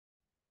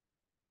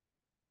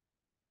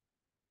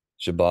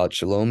Shabbat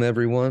Shalom,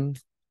 everyone.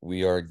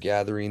 We are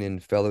gathering in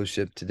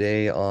fellowship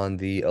today on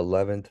the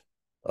 11th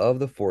of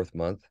the fourth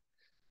month.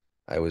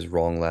 I was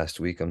wrong last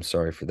week. I'm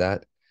sorry for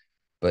that.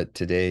 But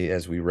today,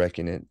 as we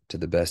reckon it to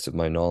the best of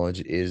my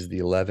knowledge, is the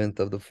 11th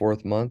of the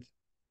fourth month.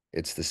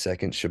 It's the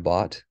second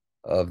Shabbat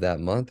of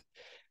that month.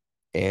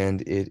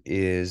 And it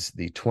is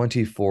the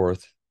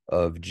 24th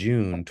of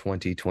June,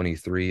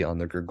 2023 on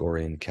the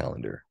Gregorian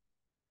calendar.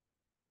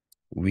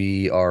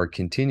 We are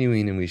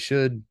continuing, and we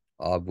should,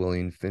 ob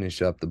willing, finish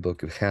up the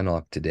book of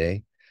Enoch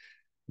today.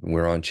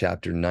 We're on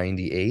chapter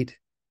 98,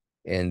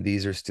 and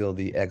these are still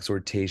the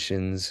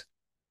exhortations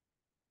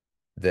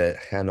that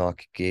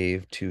Enoch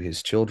gave to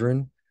his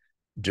children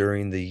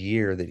during the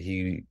year that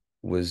he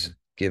was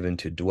given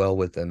to dwell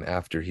with them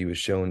after he was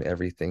shown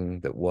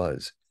everything that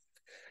was.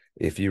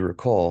 If you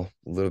recall,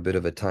 a little bit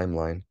of a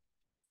timeline,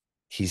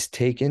 he's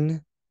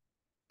taken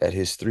at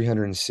his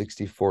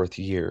 364th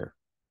year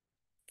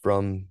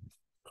from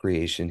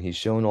creation. He's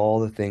shown all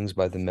the things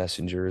by the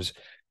messengers,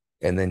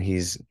 and then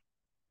he's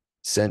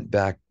sent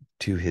back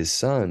to his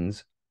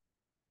sons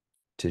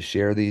to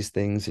share these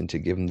things and to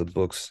give them the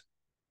books.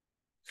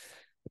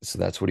 So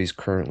that's what he's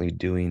currently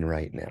doing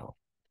right now.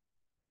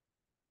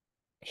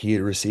 He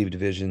had received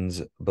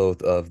visions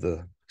both of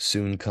the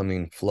soon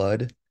coming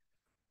flood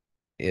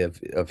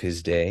of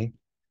his day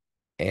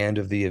and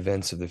of the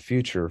events of the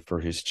future for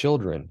his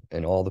children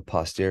and all the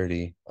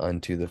posterity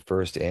unto the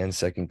first and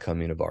second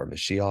coming of our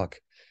Mashiach.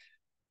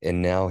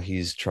 And now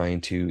he's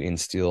trying to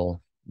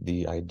instill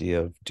the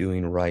idea of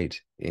doing right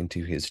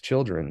into his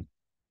children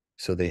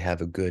so they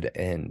have a good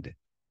end.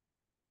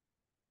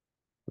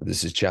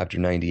 This is chapter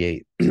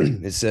 98.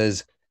 It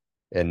says,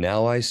 "And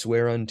now I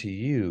swear unto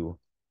you,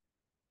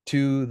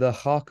 to the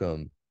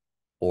Hakam,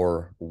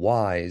 or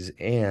wise,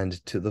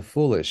 and to the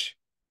foolish,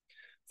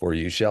 for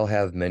you shall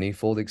have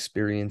manifold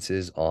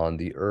experiences on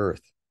the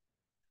earth.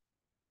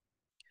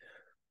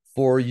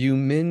 For you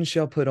men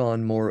shall put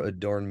on more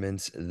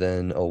adornments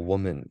than a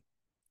woman."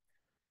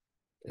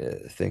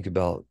 Think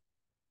about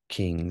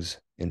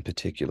kings in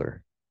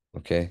particular,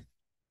 okay?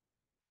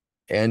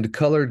 "And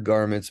colored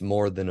garments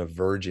more than a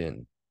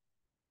virgin,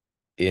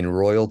 in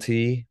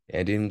royalty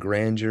and in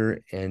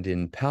grandeur and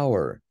in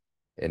power,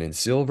 and in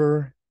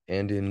silver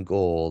and in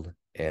gold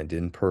and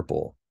in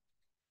purple,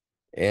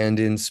 and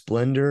in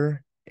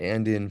splendor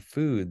and in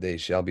food they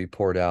shall be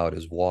poured out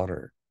as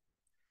water.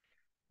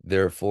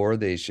 Therefore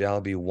they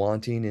shall be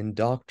wanting in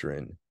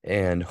doctrine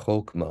and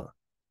chokmah,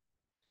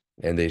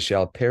 and they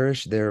shall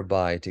perish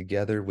thereby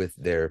together with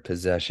their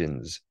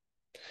possessions,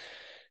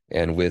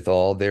 and with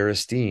all their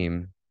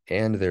esteem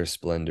and their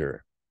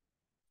splendor,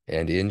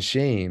 and in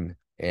shame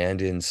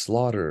and in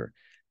slaughter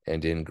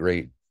and in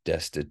great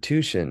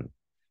destitution.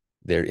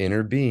 Their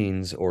inner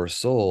beings or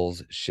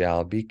souls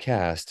shall be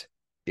cast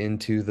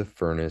into the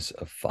furnace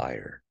of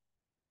fire,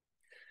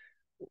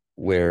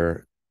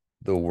 where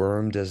the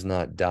worm does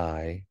not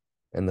die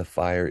and the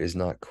fire is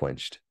not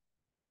quenched."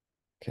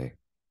 Okay.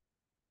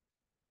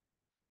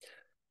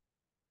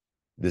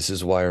 This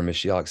is why our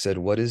Mashiach said,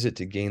 "What is it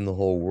to gain the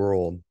whole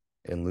world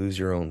and lose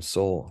your own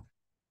soul?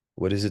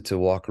 What is it to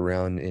walk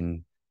around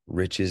in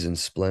riches and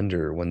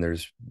splendor when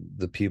there's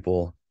the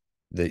people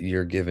that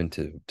you're given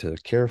to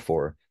care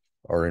for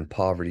are in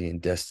poverty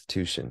and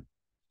destitution,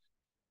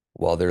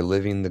 while they're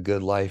living the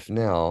good life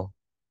now,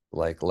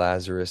 like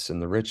Lazarus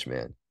and the rich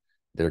man?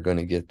 They're going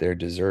to get their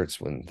desserts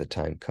when the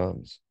time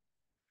comes."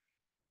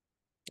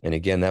 And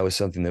again, that was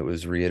something that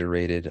was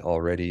reiterated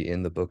already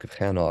in the book of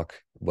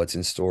Enoch, what's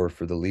in store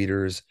for the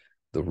leaders,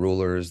 the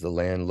rulers, the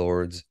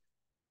landlords,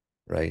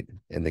 right?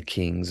 And the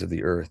kings of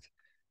the earth,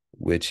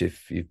 which,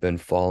 if you've been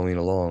following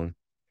along,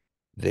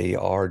 they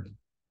are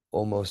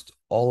almost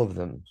all of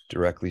them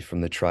directly from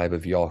the tribe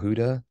of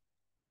Yehuda,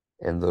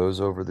 and those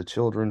over the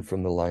children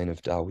from the line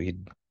of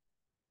Dawid.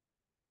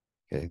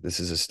 Okay, this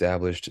is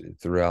established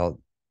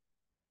throughout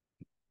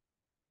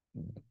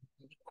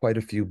quite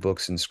a few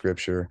books in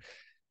scripture,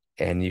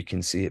 and you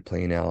can see it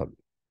playing out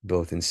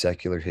both in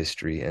secular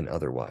history and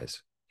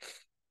otherwise.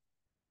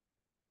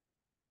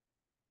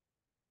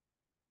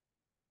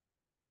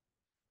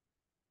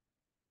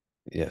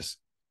 Yes.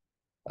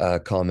 A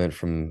comment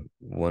from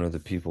one of the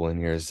people in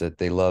here is that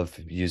they love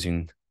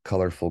using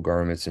colorful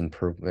garments and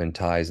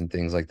ties and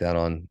things like that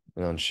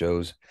on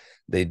shows.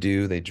 They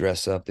do. They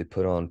dress up. They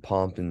put on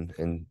pomp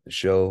and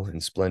show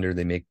and splendor.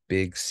 They make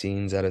big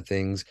scenes out of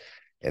things.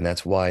 And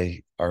that's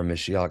why our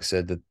Mashiach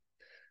said that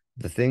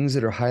the things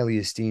that are highly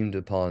esteemed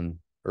upon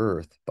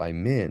earth by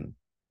men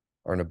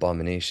are an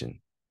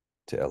abomination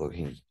to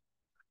Elohim,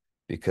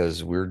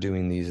 because we're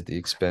doing these at the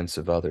expense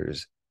of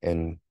others,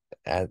 and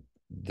at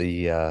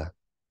the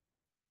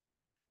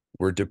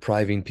we're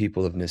depriving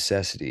people of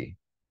necessity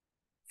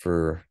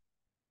for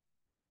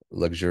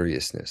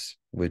luxuriousness,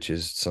 which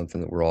is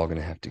something that we're all going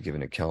to have to give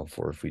an account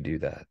for if we do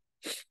that.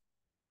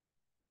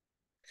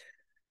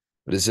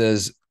 But it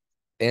says,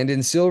 "And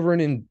in silver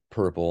and in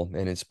purple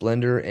and in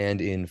splendor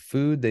and in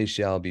food they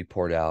shall be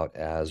poured out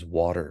as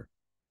water."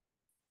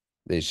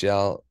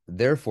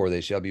 Therefore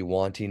they shall be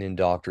wanting in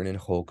doctrine and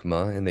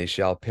chokmah, and they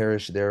shall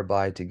perish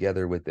thereby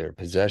together with their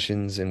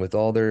possessions and with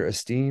all their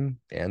esteem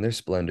and their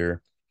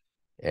splendor,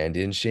 and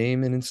in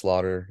shame and in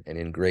slaughter and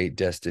in great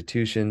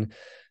destitution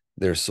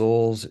their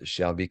souls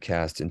shall be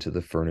cast into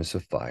the furnace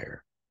of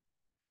fire.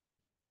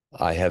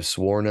 I have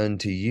sworn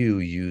unto you,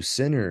 you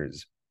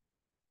sinners,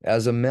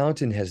 as a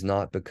mountain has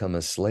not become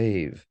a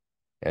slave,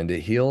 and a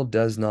hill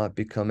does not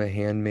become a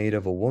handmaid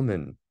of a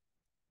woman,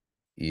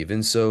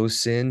 even so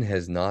sin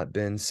has not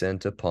been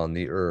sent upon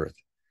the earth,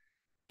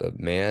 but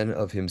man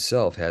of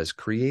himself has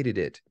created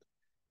it,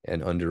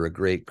 and under a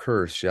great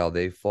curse shall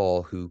they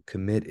fall who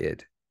commit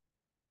it.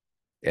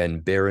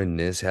 And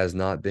barrenness has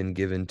not been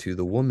given to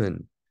the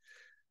woman,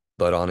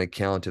 but on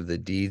account of the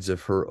deeds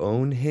of her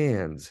own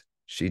hands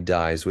she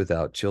dies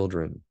without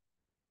children.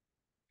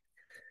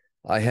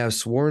 I have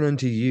sworn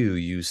unto you,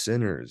 you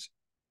sinners,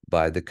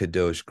 by the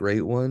Kadosh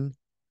Great One,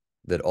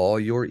 that all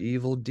your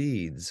evil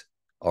deeds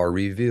are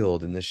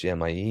revealed in the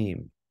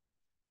Shemayim,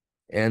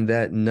 and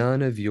that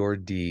none of your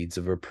deeds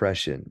of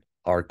oppression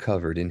are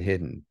covered and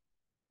hidden.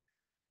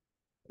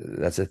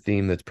 That's a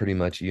theme that's pretty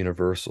much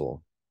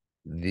universal.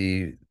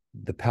 The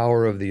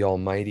power of the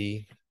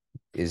Almighty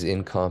is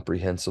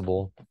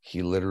incomprehensible.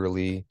 He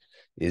literally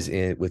is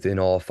within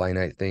all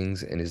finite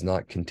things and is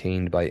not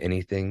contained by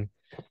anything.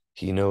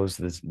 He knows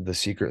the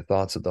secret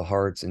thoughts of the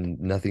hearts, and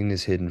nothing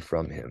is hidden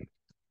from him.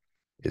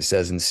 It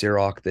says in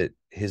Sirach that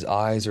his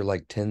eyes are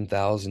like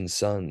 10,000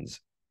 suns.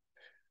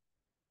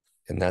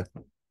 And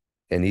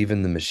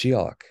even the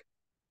Mashiach,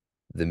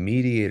 the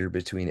mediator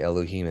between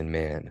Elohim and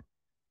man,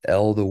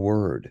 El the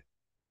Word,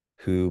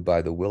 who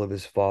by the will of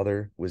his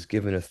Father was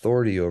given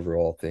authority over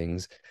all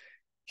things,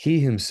 he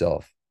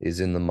himself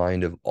is in the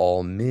mind of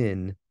all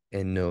men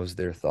and knows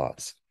their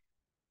thoughts.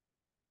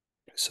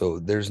 So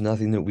there's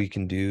nothing that we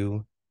can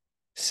do,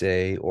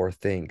 say, or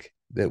think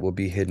that will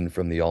be hidden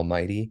from the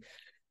Almighty.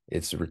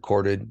 It's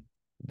recorded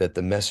that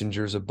the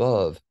messengers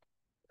above,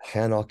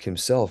 Enoch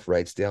himself,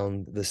 writes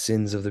down the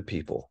sins of the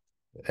people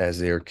as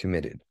they are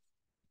committed.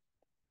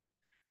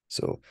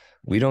 So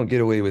we don't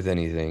get away with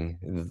anything.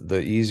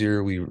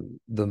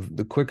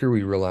 The quicker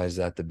we realize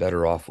that, the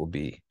better off we'll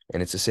be.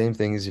 And it's the same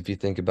thing as if you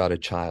think about a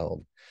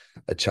child.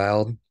 A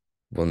child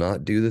will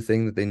not do the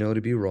thing that they know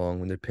to be wrong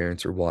when their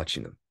parents are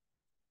watching them.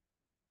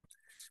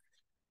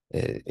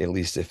 At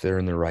least if they're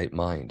in the right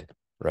mind,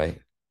 right?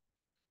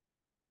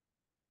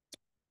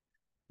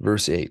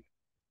 Verse 8.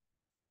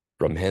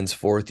 From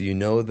henceforth you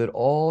know that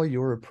all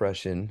your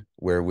oppression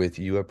wherewith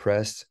you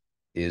oppressed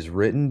is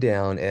written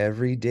down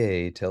every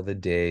day till the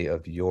day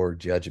of your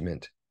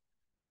judgment.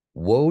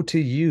 Woe to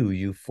you,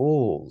 you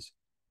fools,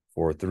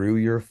 for through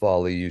your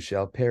folly you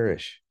shall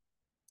perish,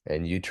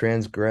 and you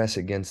transgress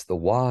against the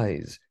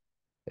wise,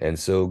 and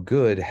so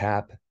good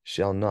hap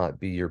shall not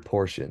be your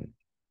portion.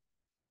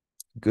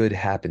 Good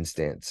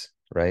happenstance,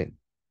 right?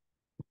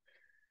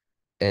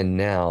 And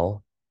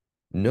now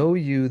know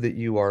you that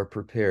you are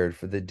prepared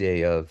for the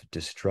day of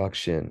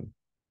destruction,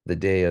 the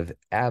day of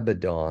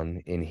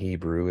Abaddon in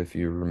Hebrew, if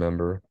you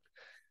remember.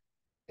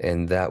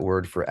 And that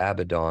word for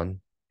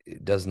Abaddon,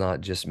 it does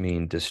not just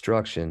mean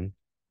destruction,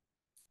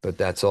 but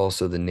that's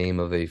also the name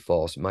of a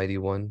false mighty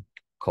one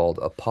called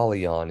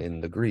Apollyon in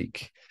the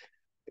Greek,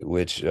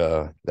 which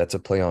that's a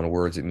play on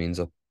words. It means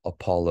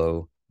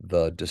Apollo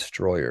the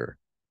destroyer,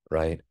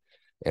 right?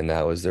 And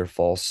that was their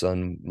false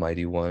son,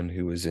 mighty one,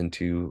 who was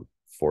into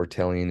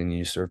foretelling and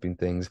usurping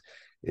things.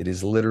 It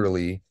is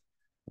literally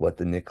what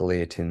the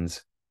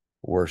Nicolaitans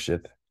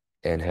worship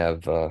and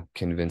have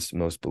convinced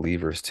most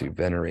believers to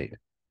venerate.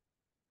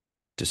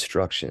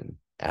 Destruction,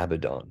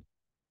 Abaddon.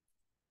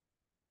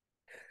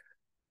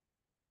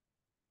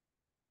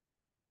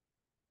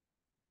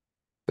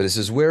 But it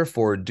says,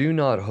 wherefore do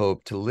not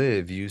hope to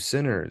live, you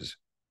sinners.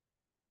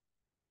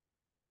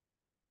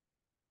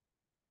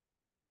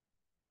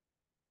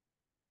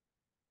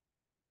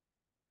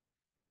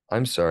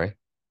 I'm sorry.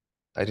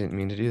 I didn't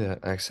mean to do that.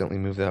 I accidentally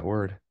moved that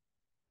word.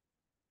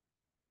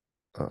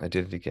 Oh, I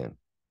did it again.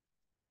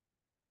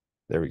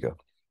 There we go.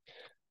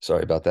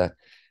 Sorry about that.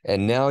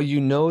 And now you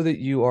know that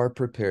you are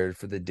prepared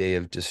for the day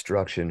of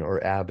destruction, or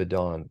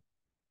Abaddon.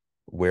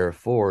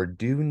 Wherefore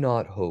do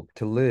not hope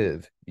to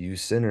live, you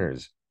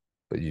sinners,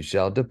 but you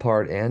shall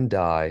depart and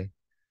die,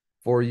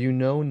 for you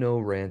know no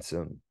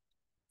ransom.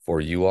 For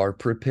you are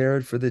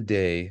prepared for the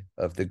day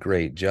of the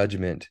great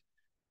judgment,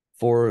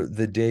 for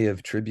the day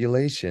of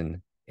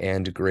tribulation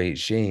and great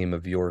shame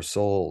of your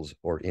souls,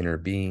 or inner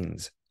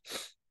beings.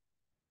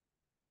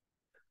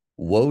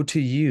 Woe to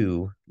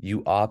you,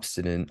 you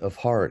obstinate of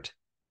heart,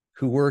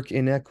 who work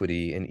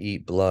iniquity and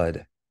eat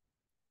blood.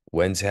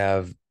 Whence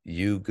have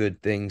you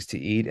good things to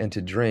eat and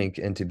to drink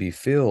and to be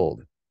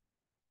filled?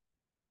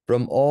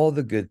 From all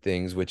the good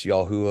things which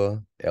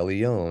Yahuwah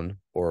Elyon,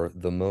 or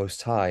the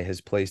Most High,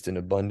 has placed in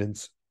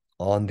abundance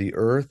on the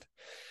earth,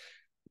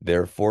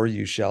 therefore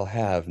you shall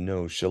have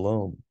no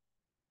shalom.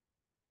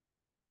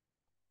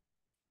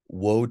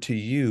 Woe to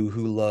you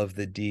who love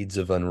the deeds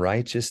of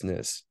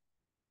unrighteousness.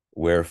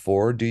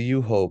 Wherefore do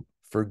you hope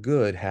for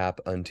good hap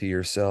unto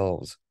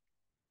yourselves?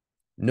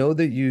 Know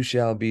that you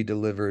shall be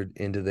delivered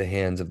into the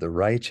hands of the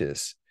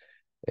righteous,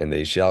 and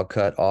they shall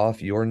cut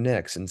off your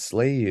necks and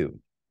slay you,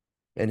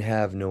 and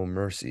have no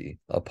mercy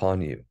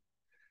upon you.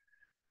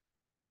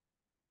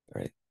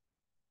 All right.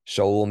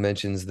 Shaul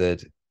mentions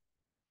that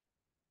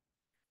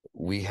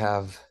we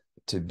have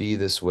to be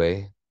this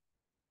way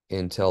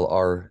until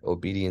our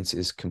obedience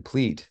is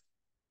complete,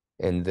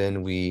 and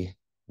then we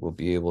will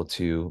be able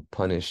to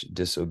punish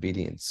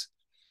disobedience.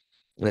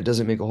 And that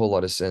doesn't make a whole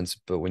lot of sense,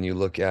 but when you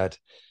look at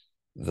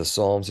the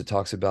Psalms, it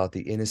talks about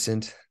the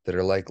innocent that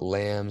are like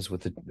lambs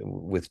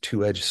with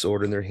two-edged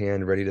sword in their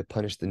hand, ready to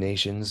punish the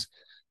nations.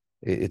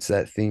 It's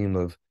that theme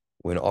of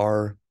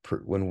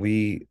when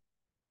we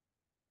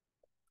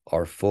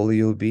are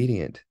fully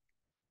obedient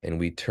and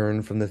we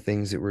turn from the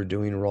things that we're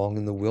doing wrong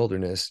in the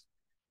wilderness,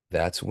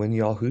 that's when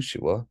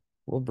Yahushua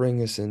will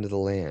bring us into the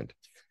land,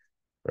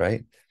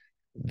 right?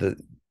 The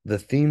the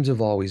themes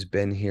have always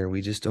been here.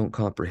 We just don't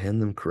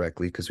comprehend them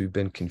correctly because we've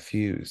been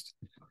confused.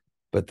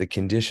 But the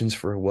conditions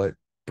for what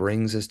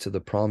brings us to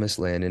the promised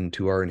land and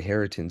to our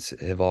inheritance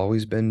have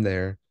always been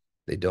there.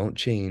 They don't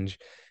change.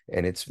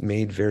 And it's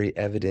made very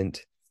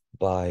evident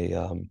by,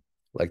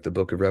 like the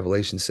book of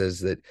Revelation says,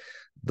 that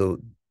the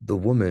the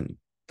woman,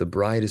 the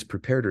bride, has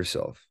prepared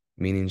herself,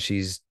 meaning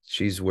she's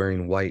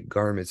wearing white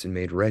garments and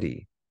made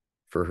ready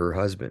for her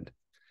husband.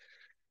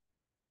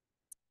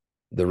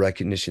 The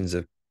recognitions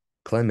of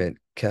Clement,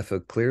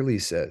 Kepha clearly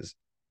says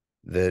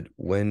that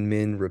when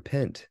men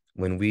repent,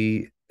 when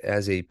we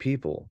as a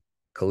people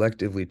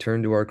collectively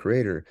turn to our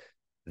Creator,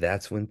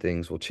 that's when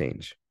things will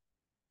change,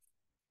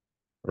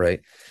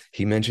 right?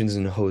 He mentions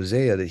in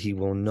Hosea that he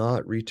will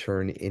not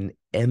return in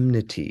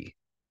enmity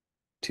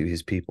to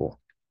his people.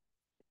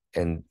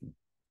 And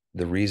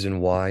the reason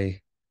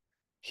why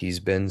he's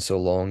been so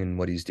long in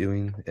what he's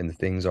doing and the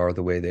things are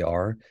the way they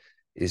are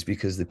is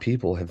because the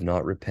people have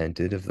not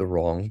repented of the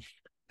wrong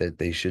that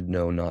they should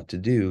know not to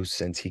do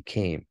since he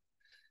came.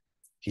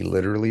 He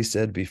literally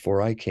said,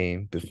 before I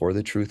came, before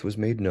the truth was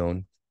made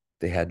known,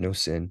 they had no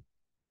sin.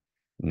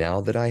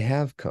 Now that I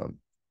have come,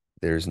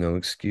 there's no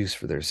excuse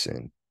for their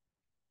sin.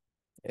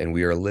 And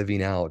we are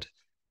living out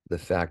the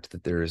fact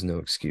that there is no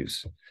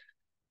excuse.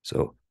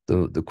 So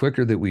the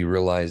quicker that we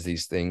realize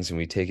these things and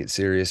we take it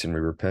serious and we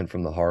repent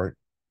from the heart,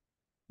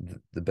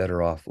 the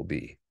better off we'll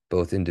be,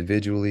 both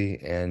individually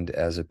and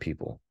as a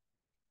people.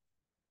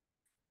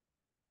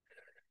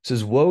 It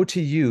says, woe to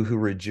you who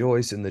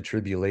rejoice in the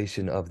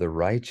tribulation of the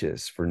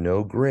righteous, for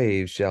no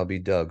grave shall be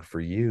dug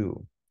for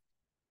you.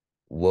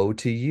 Woe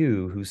to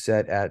you who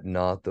set at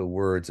naught the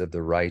words of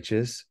the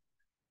righteous,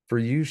 for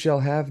you shall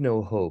have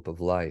no hope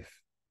of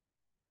life.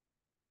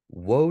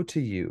 Woe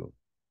to you.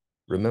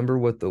 Remember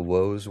what the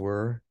woes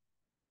were?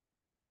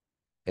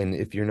 And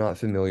if you're not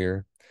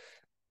familiar,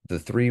 the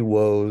three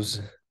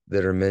woes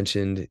that are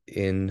mentioned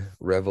in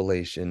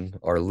Revelation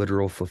are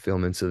literal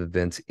fulfillments of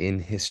events in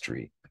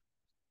history.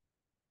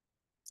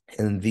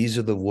 And these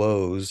are the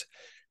woes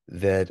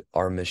that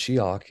our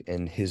Mashiach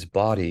and his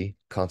body,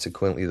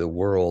 consequently the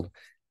world,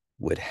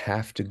 would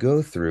have to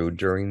go through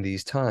during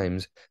these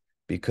times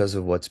because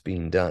of what's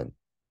being done.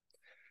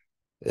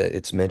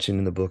 It's mentioned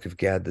in the book of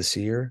Gad the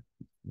seer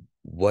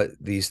what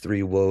these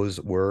three woes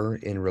were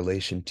in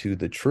relation to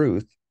the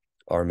truth,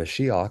 our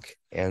Mashiach,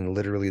 and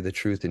literally the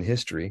truth in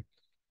history.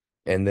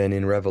 And then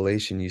in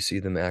Revelation, you see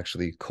them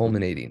actually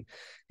culminating.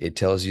 It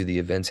tells you the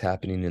events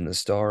happening in the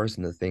stars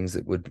and the things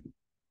that would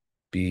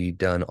be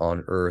done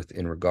on earth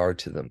in regard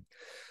to them.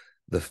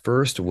 The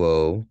first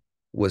woe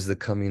was the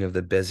coming of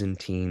the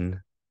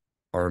Byzantine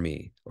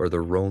army or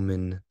the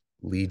Roman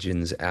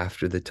legions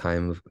after the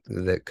time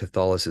that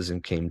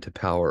Catholicism came to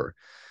power,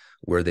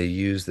 where they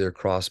used their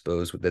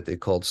crossbows that they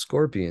called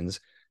scorpions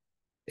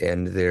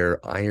and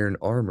their iron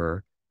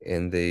armor,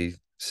 and they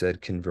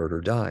said, convert or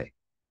die.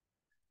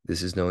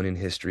 This is known in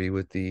history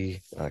with the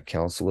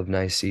Council of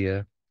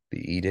Nicaea,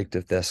 the Edict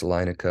of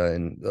Thessalonica,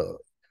 and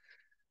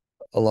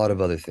a lot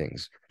of other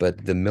things.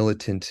 But the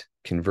militant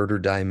convert or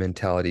die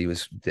mentality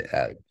was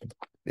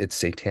it's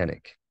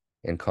satanic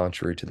and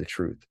contrary to the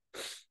truth.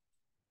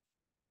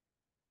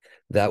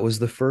 That was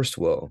the first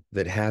woe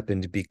that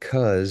happened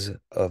because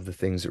of the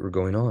things that were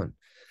going on.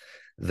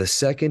 The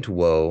second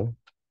woe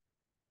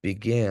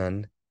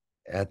began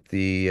at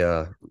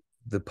the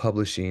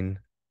publishing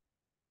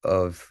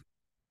of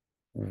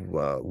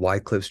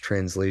Wycliffe's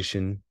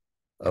translation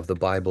of the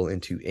Bible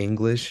into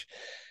English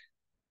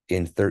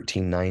in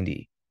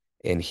 1390.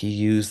 And he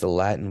used the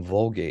Latin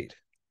Vulgate,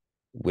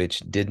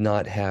 which did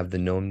not have the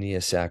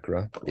Nomnia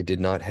Sacra. It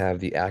did not have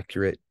the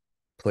accurate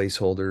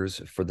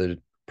placeholders for the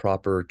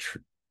proper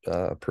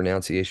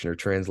pronunciation or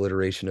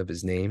transliteration of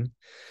his name.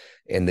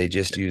 And they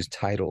just used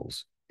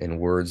titles and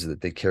words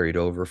that they carried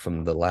over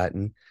from the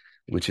Latin,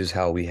 which is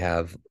how we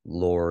have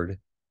Lord,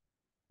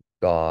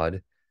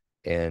 God,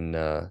 and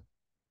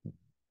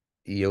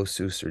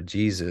Iosus or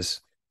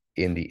Jesus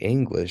in the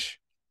English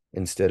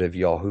instead of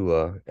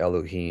Yahuwah,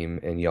 Elohim,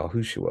 and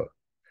Yahushua,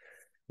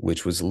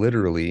 which was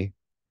literally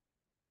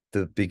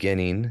the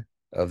beginning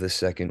of the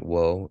second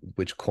woe,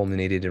 which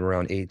culminated in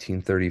around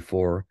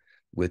 1834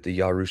 with the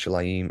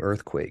Yerushalayim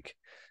earthquake.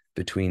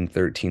 between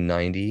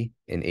 1390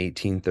 and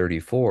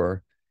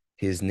 1834,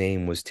 his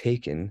name was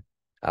taken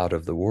out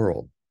of the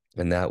world.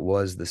 And that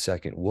was the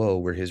second woe,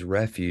 where his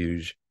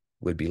refuge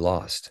would be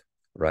lost,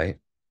 right?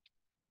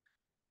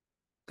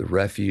 The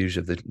refuge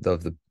of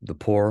the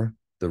poor,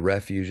 the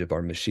refuge of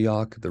our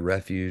Mashiach, the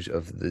refuge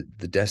of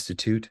the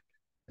destitute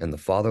and the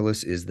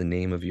fatherless is the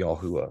name of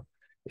Yahuwah.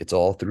 It's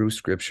all through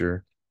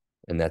scripture,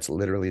 and that's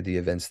literally the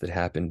events that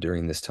happened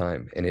during this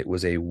time. And it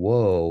was a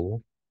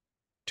woe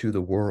to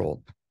the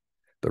world.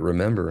 But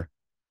remember,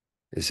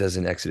 it says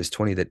in Exodus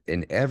 20 that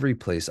in every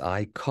place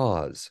I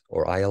cause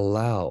or I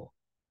allow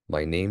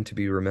my name to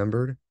be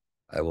remembered,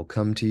 I will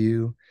come to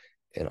you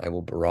and I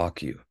will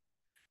barak you.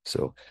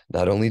 So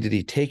not only did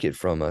he take it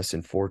from us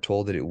and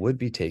foretold that it would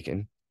be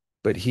taken,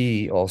 but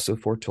he also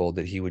foretold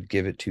that he would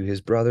give it to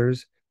his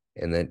brothers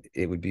and that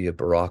it would be a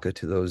baraka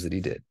to those that he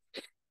did.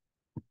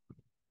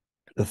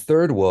 The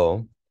third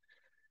woe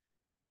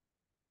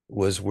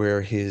was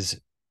where his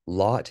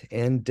lot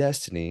and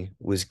destiny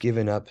was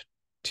given up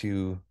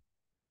to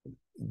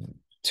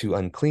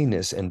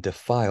uncleanness and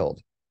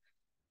defiled.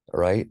 All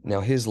right.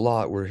 Now his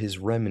lot were his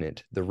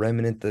remnant. The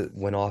remnant that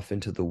went off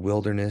into the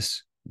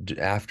wilderness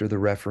after the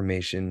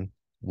Reformation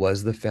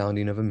was the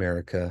founding of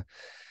America,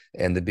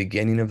 and the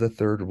beginning of the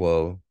third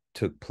woe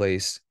took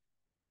place.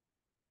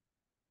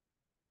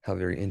 How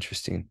very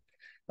interesting.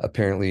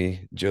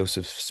 Apparently,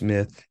 Joseph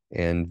Smith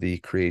and the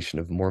creation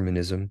of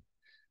Mormonism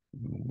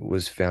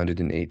was founded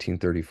in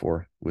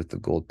 1834 with the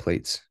gold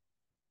plates.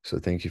 So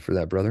thank you for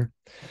that, brother.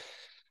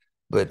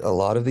 But a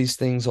lot of these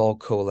things all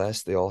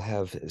coalesce. They all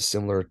have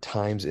similar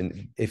times.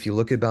 And if you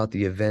look about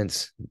the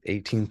events,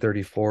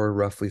 1834,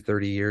 roughly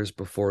 30 years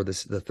before the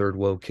third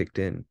woe kicked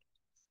in.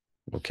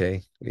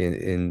 Okay.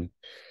 In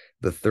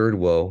the third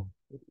woe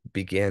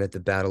began at the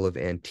Battle of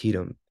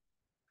Antietam,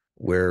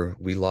 where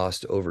we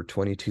lost over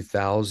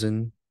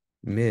 22,000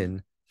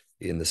 men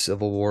in the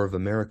Civil War of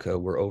America,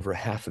 where over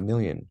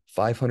 500,000,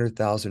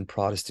 500,000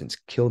 Protestants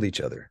killed each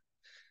other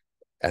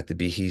at the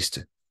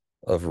behest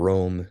of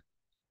Rome,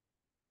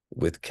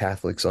 with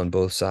Catholics on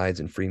both sides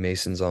and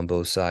Freemasons on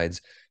both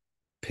sides,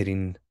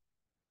 pitting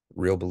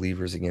real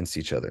believers against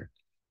each other.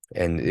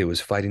 And it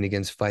was fighting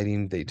against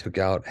fighting. They took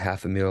out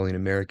 500,000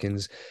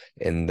 Americans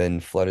and then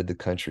flooded the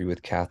country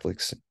with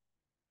Catholics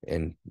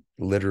and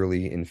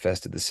literally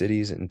infested the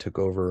cities and took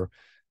over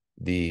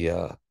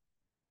the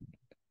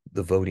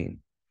voting.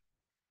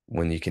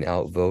 When you can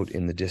outvote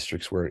in the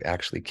districts where it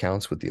actually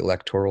counts with the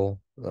electoral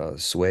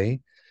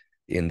sway,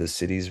 in the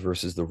cities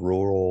versus the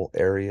rural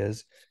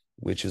areas,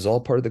 which is all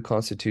part of the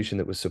Constitution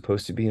that was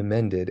supposed to be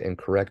amended and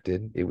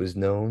corrected. It was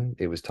known,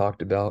 it was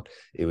talked about,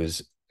 it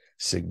was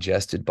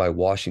suggested by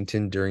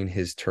Washington during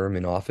his term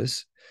in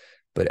office.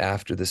 But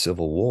after the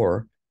Civil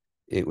War,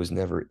 it was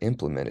never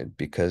implemented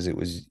because it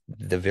was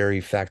the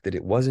very fact that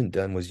it wasn't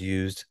done was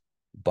used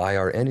by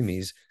our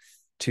enemies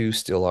to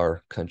steal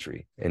our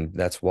country. And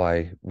that's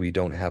why we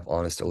don't have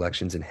honest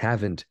elections and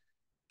haven't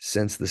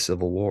since the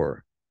Civil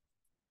War.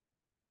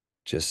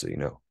 Just so you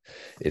know,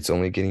 it's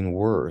only getting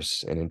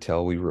worse. And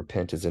until we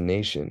repent as a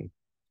nation,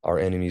 our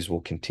enemies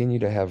will continue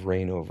to have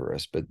reign over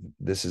us. But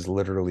this is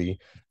literally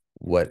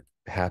what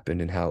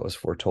happened and how it was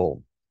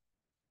foretold.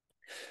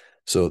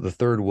 So the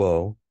third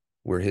woe,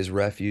 where his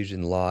refuge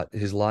and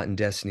his lot and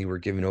destiny were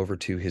given over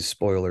to his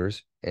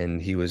spoilers,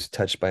 and he was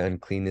touched by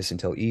uncleanness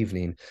until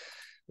evening,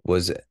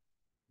 was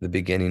the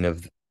beginning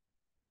of,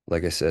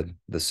 like I said,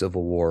 the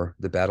Civil War,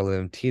 the Battle of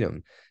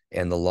Antietam,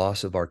 and the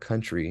loss of our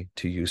country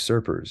to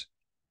usurpers.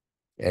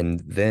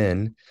 And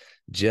then,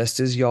 just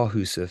as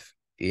Yahusuf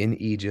in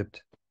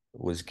Egypt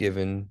was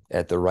given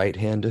at the right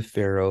hand of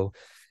Pharaoh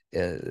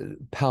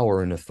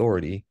power and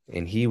authority,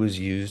 and he was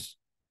used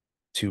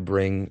to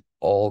bring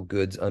all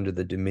goods under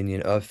the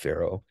dominion of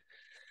Pharaoh,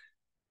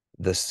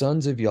 the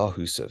sons of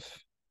Yahusuf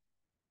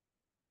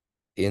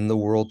in the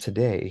world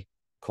today,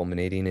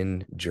 culminating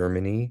in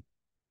Germany,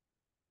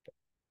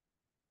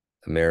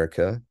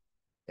 America,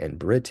 and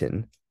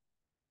Britain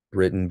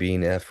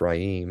being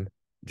Ephraim,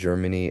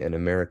 Germany and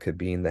America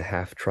being the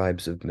half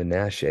tribes of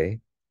Manasseh,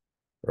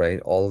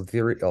 right? All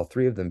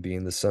three of them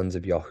being the sons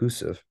of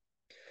Yahusuf.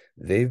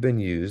 They've been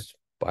used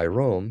by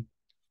Rome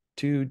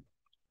to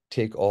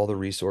take all the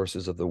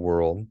resources of the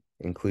world,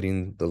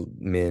 including the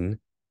men,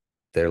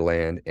 their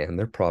land, and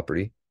their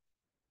property,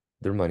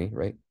 their money,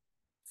 right?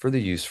 For the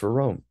use for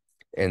Rome.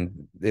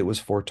 And it was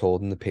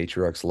foretold in the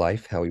patriarch's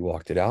life, how he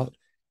walked it out.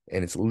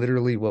 And it's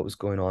literally what was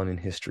going on in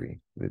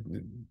history.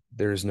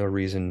 There's no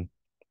reason.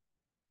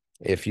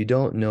 If you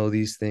don't know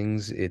these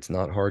things, it's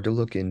not hard to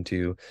look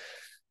into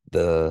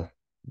the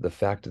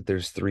fact that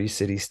there's 3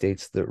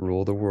 city-states that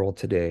rule the world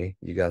today.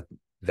 You got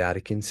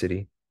Vatican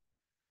City,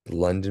 the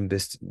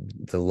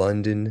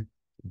London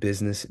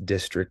business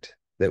district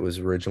that was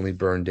originally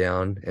burned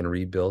down and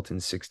rebuilt in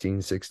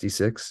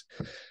 1666,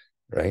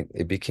 right?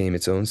 It became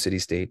its own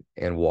city-state,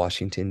 and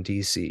Washington,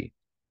 D.C.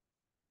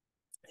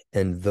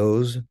 And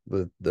those,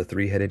 the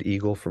three-headed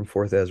eagle from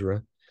 4th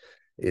Ezra,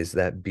 is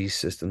that beast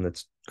system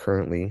that's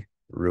currently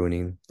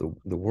ruining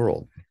the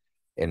world.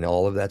 And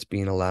all of that's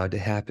being allowed to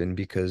happen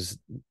because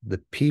the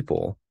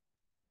people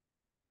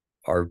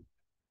are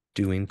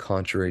doing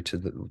contrary to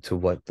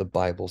what the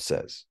Bible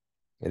says.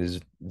 It's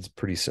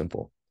pretty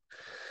simple.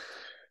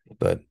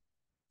 But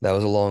that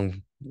was a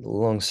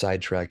long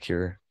sidetrack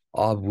here.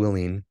 Ob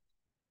willing,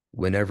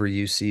 whenever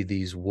you see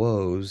these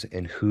woes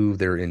and who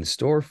they're in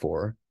store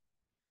for,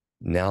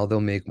 now they'll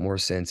make more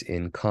sense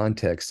in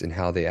context and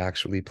how they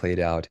actually played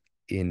out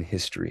in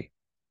history.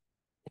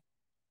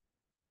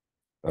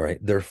 All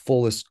right. Their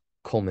fullest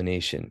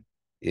culmination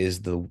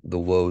is the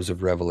woes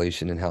of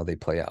Revelation and how they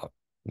play out.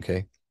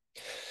 Okay.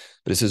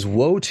 But it says,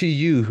 woe to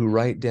you who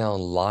write down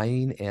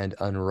lying and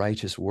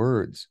unrighteous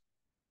words,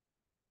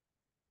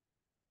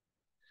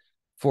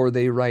 for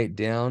they write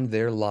down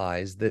their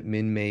lies that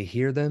men may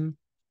hear them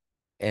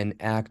and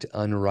act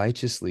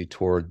unrighteously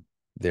toward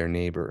their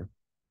neighbor.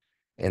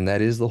 And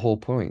that is the whole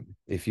point.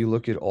 If you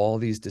look at all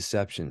these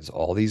deceptions,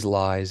 all these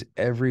lies,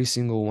 every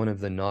single one of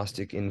the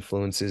Gnostic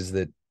influences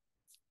that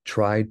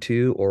try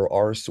to or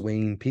are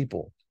swaying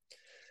people,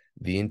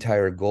 the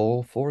entire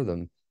goal for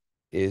them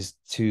is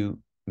to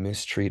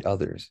mistreat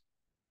others.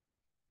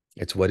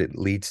 It's what it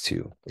leads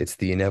to. It's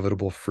the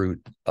inevitable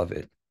fruit of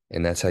it.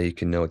 And that's how you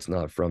can know it's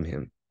not from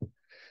him.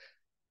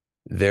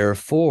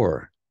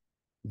 Therefore,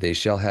 they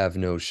shall have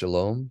no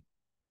shalom,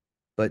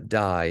 but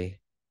die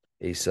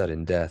a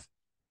sudden death.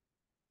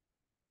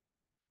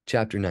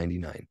 Chapter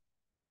 99.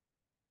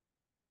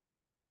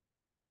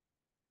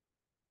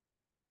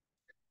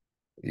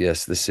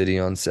 Yes, the city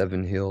on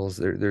seven hills.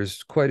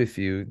 There's quite a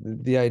few.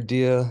 The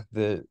idea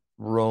that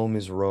Rome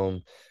is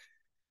Rome,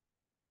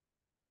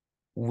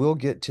 we'll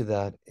get to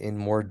that in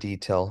more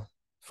detail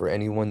for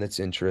anyone that's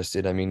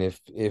interested. I mean,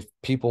 if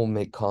people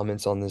make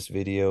comments on this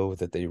video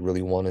that they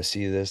really want to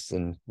see this,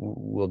 then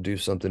we'll do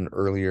something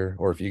earlier.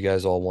 Or if you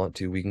guys all want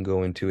to, we can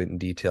go into it in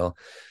detail.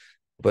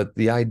 But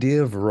the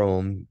idea of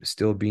Rome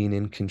still being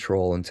in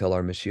control until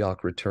our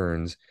Mashiach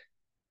returns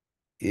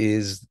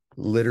is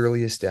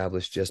literally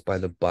established just by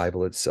the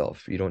Bible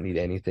itself. You don't need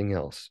anything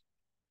else.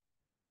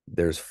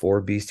 There's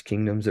 4 beast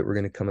kingdoms that were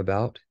going to come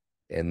about,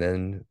 and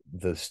then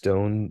the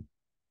stone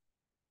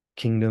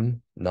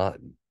kingdom, not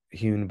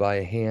hewn by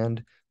a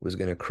hand, was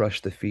going to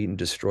crush the feet and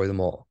destroy them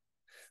all,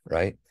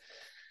 right?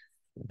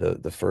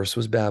 The first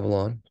was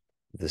Babylon.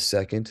 The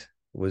second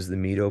was the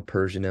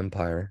Medo-Persian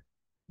Empire.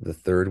 The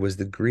third was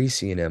the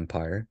Grecian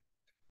Empire.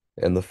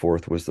 And the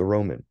fourth was the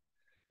Roman.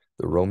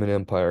 The Roman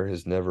Empire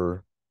has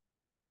never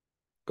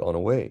gone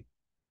away.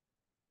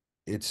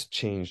 It's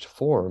changed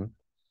form,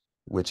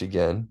 which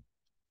again,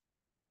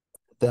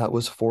 that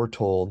was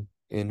foretold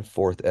in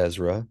 4th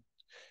Ezra.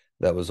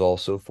 That was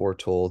also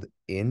foretold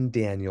in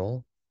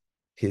Daniel,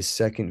 his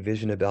second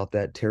vision about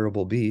that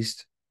terrible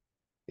beast.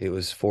 It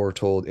was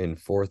foretold in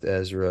 4th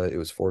Ezra. It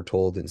was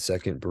foretold in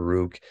 2nd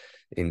Baruch,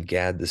 in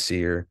Gad the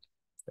seer.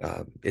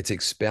 It's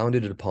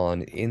expounded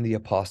upon in the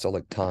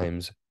apostolic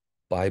times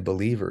by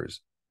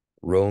believers.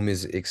 Rome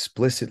is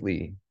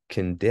explicitly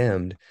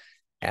condemned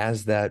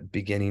as that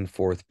beginning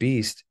 4th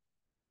beast.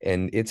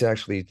 And it's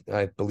actually,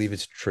 I believe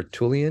it's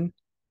Tertullian.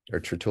 I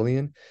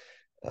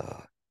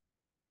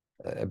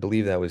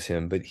believe that was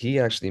him, but he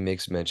actually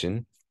makes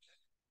mention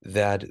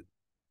that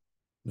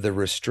the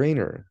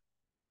restrainer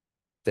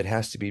that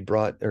has to be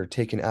brought or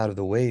taken out of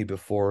the way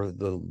before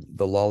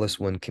the lawless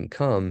one can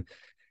come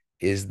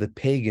is the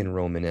pagan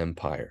Roman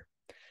Empire.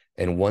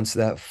 And once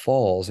that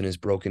falls and is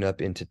broken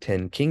up into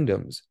 10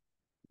 kingdoms,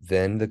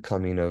 then the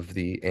coming of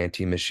the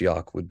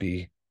anti-Mashiach would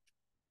be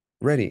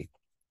ready.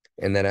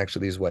 And that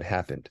actually is what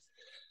happened.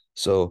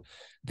 So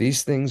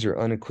these things are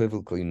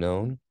unequivocally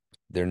known.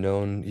 They're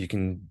known, you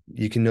can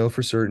know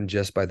for certain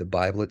just by the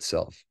Bible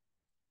itself.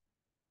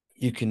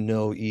 You can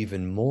know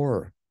even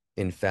more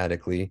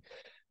emphatically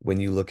when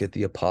you look at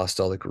the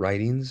apostolic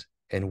writings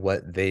and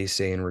what they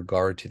say in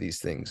regard to these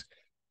things.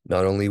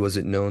 Not only was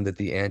it known that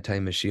the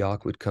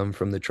anti-Mashiach would come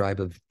from the tribe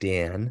of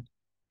Dan,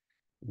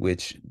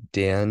 which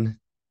Dan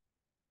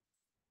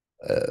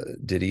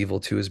did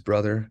evil to his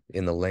brother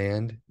in the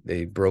land.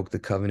 They broke the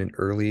covenant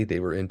early. They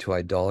were into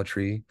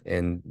idolatry,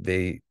 and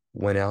they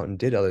went out and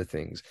did other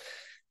things.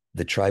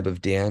 The tribe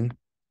of Dan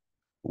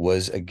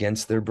was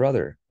against their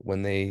brother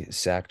when they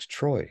sacked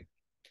Troy.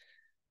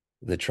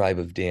 The tribe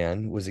of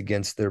Dan was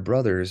against their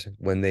brothers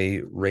when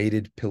they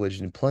raided,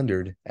 pillaged, and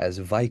plundered as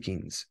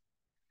Vikings.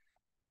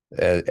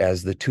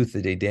 As the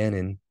Tuatha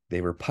Danann,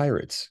 they were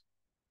pirates.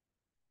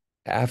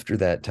 After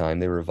that time,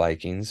 they were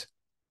Vikings.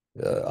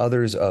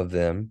 Others of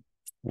them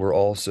were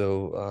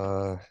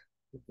also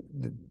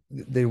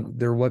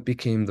they're what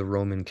became the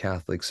Roman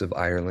Catholics of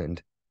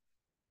Ireland.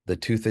 The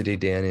Tuatha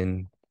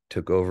Danann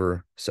took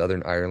over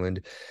Southern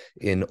Ireland.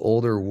 In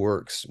older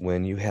works,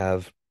 when you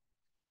have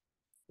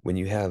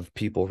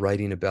people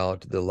writing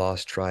about the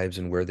lost tribes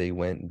and where they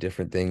went and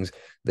different things,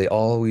 they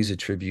always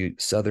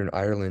attribute Southern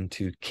Ireland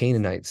to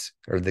Canaanites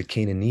or the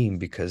Canaanim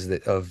because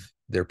of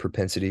their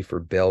propensity for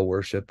Baal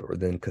worship, or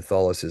then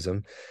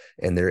Catholicism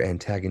and their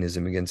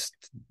antagonism against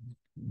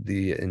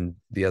the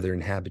other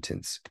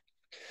inhabitants.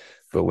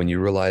 But when you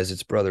realize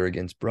it's brother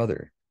against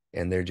brother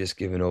and they're just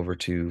given over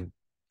to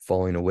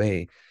falling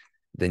away,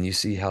 then you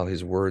see how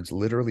his words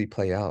literally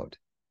play out.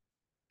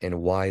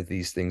 and why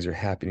these things are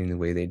happening the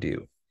way they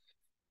do.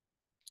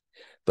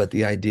 But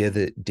the idea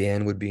that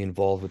Dan would be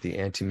involved with the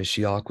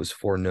anti-Mashiach was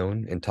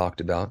foreknown and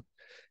talked about.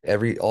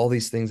 All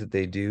these things that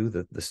they do,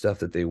 the stuff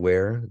that they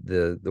wear,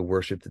 the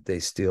worship that they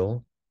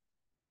steal,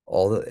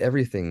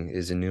 everything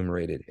is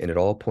enumerated, and it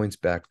all points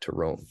back to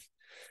Rome.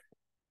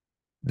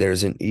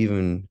 There's an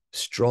even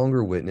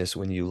stronger witness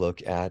when you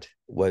look at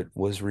what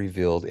was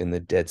revealed in the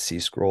Dead Sea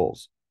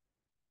Scrolls,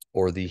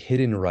 or the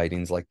hidden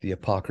writings like the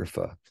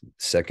Apocrypha,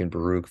 2nd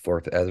Baruch,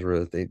 4th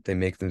Ezra. They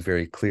make them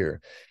very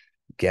clear.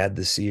 Gad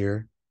the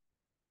seer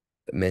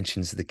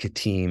mentions the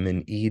Kittim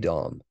and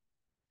Edom.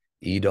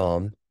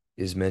 Edom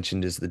is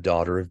mentioned as the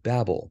daughter of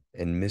Babel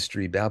and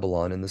Mystery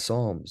Babylon in the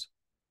Psalms.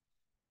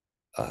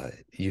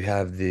 You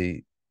have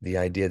the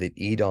idea that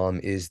Edom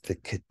is the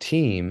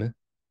Kittim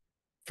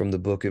from the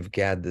book of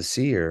Gad the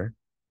seer,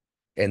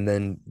 and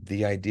then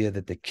the idea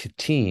that the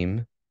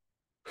Kittim,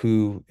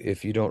 who,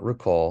 if you don't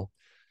recall,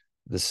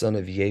 the son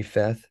of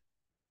Japheth,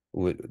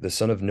 the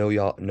son of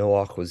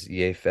Noach was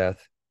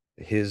Japheth,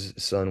 his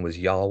son was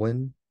Yahweh,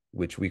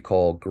 which we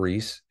call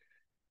Greece,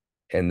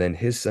 and then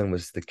his son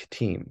was the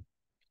Kittim.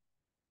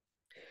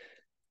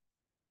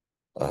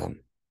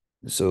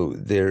 So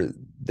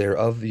they're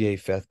of the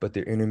Japheth, but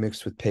they're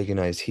intermixed with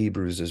paganized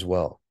Hebrews as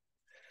well.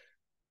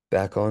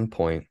 Back on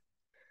point,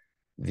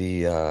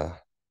 the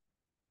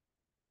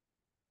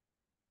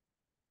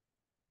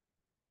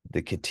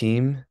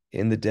Kittim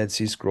in the Dead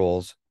Sea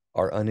Scrolls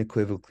are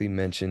unequivocally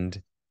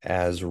mentioned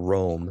as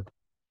Rome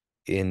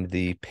in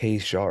the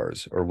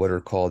Peshars, or what are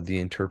called the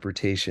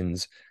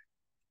interpretations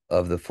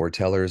of the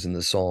foretellers in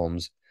the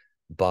Psalms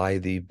by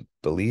the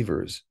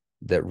believers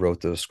that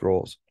wrote those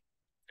scrolls.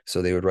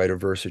 So they would write a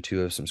verse or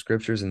two of some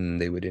scriptures, and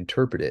they would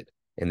interpret it,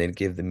 and they'd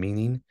give the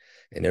meaning.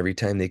 And every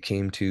time they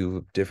came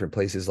to different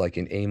places, like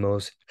in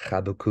Amos,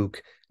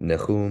 Habakkuk,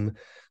 Nahum,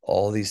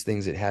 all these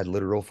things that had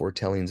literal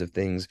foretellings of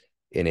things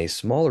in a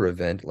smaller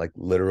event, like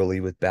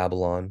literally with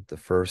Babylon, the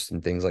first,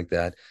 and things like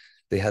that,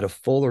 they had a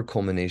fuller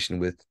culmination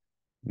with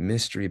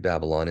Mystery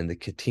Babylon and the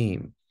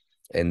Kittim.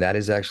 And that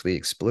is actually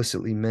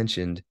explicitly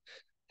mentioned,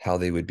 how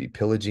they would be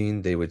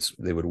pillaging, they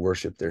would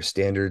worship their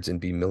standards and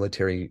be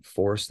military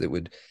force that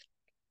would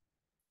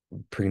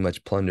pretty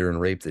much plunder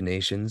and rape the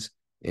nations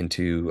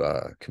into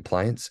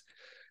compliance.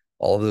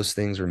 All of those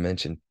things were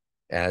mentioned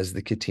as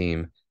the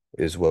Kittim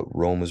is what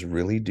Rome was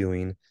really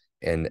doing,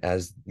 and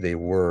as they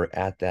were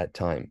at that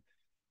time.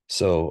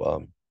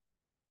 So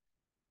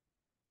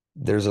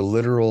there's a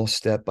literal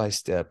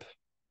step-by-step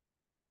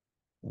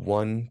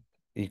 1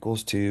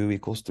 = 2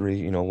 =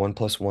 3, 1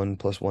 + 1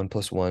 + 1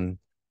 + 1,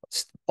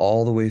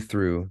 all the way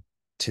through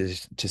to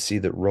see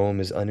that Rome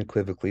is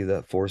unequivocally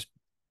that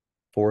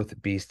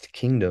fourth beast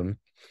kingdom,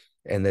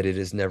 and that it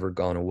has never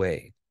gone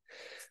away.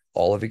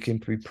 All of it can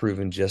be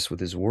proven just with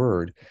his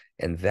word,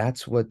 and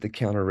that's what the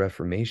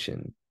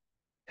Counter-Reformation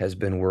has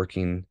been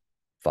working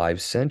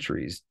 5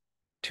 centuries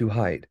to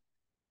hide,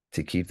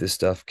 to keep this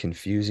stuff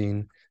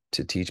confusing,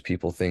 to teach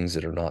people things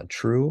that are not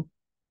true.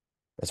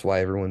 That's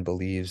why everyone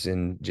believes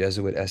in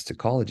Jesuit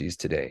eschatologies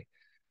today,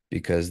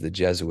 because the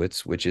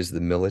Jesuits, which is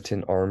the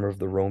militant arm of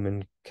the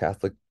Roman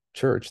Catholic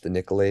Church, the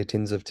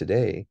Nicolaitans of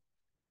today,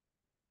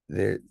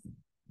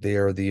 they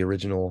are the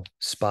original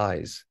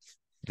spies.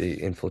 They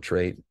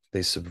infiltrate,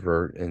 they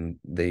subvert, and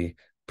they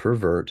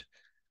pervert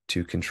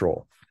to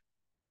control.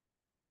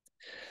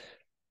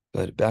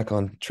 But back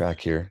on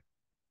track here,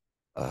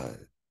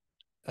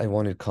 I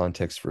wanted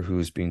context for who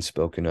is being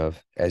spoken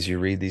of. As you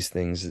read these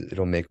things,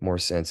 it'll make more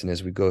sense. And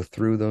as we go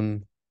through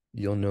them,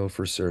 you'll know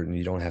for certain.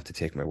 You don't have to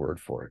take my word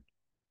for it.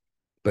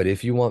 But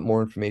if you want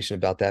more information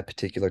about that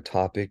particular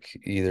topic,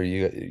 either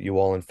you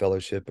all in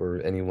fellowship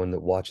or anyone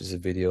that watches the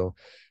video,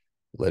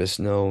 let us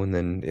know. And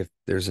then if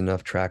there's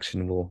enough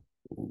traction, we'll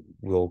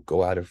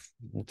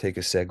take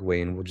a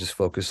segue and we'll just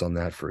focus on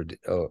that for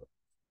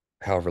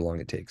however long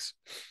it takes.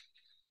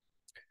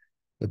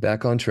 But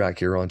back on track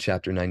here on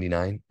chapter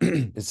 99,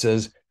 it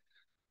says,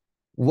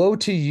 "Woe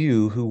to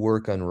you who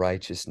work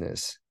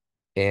unrighteousness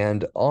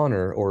and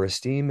honor or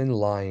esteem in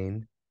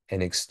lying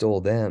and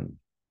extol them.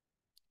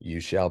 You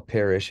shall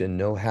perish, and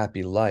no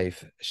happy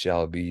life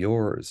shall be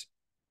yours.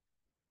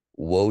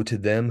 Woe to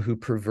them who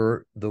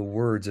pervert the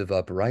words of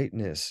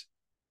uprightness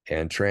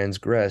and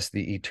transgress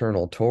the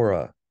eternal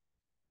Torah,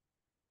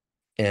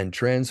 and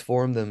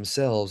transform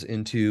themselves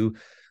into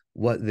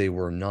what they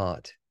were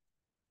not.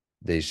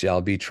 They shall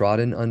be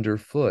trodden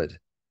underfoot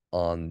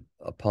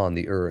upon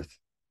the earth."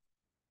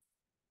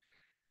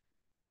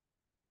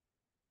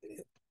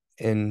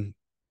 And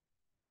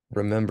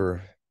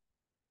remember,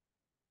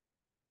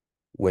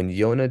 when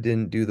Yonah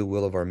didn't do the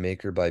will of our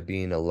Maker by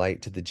being a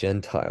light to the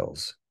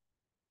Gentiles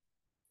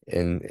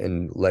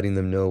and letting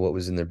them know what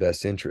was in their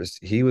best interest,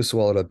 he was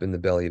swallowed up in the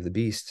belly of the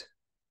beast,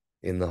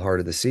 in the heart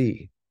of the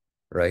sea,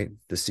 right?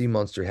 The sea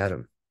monster had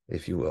him,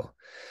 if you will.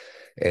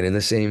 And in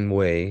the same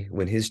way,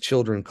 when his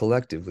children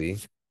collectively,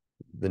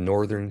 the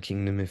northern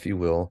kingdom, if you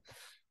will,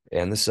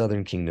 and the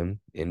southern kingdom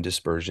in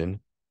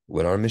dispersion,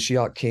 when our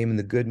Mashiach came and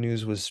the good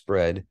news was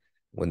spread,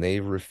 when they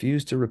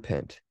refused to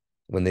repent,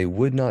 when they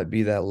would not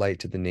be that light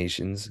to the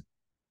nations,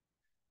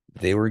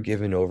 They were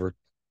given over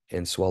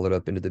and swallowed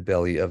up into the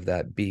belly of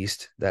that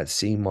beast, that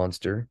sea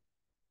monster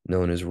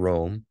known as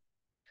Rome.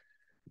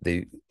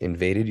 They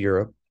invaded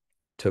Europe,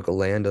 took a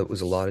land that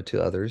was allotted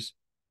to others,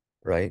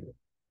 right?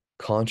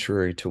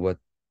 Contrary to what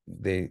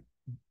they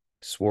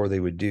swore they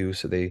would do.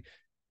 So they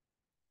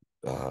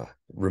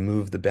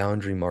removed the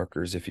boundary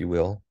markers, if you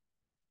will,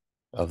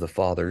 of the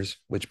fathers,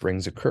 which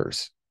brings a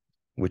curse,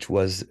 which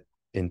was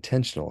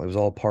intentional. It was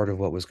all part of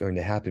what was going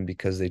to happen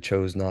because they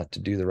chose not to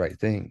do the right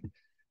thing.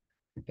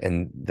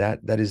 And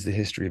that is the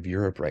history of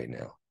Europe right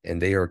now.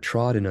 And they are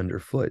trodden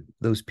underfoot.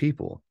 Those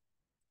people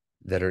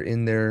that are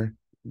in there,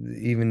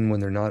 even when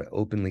they're not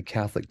openly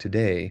Catholic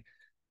today,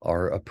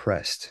 are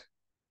oppressed.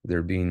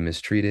 They're being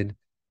mistreated.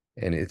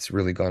 And it's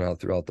really gone out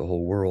throughout the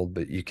whole world,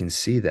 but you can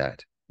see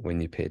that when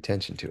you pay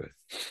attention to it.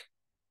 It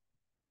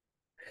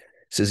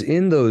says,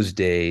 in those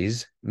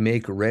days,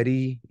 make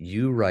ready,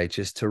 you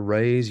righteous, to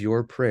raise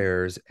your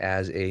prayers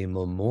as a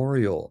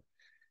memorial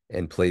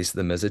and place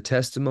them as a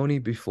testimony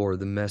before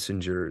the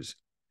messengers,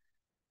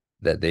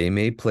 that they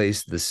may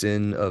place the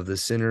sin of the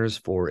sinners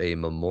for a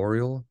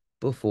memorial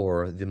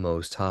before the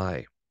Most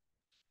High.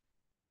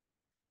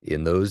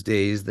 In those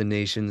days, the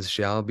nations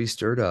shall be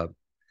stirred up,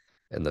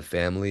 and the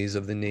families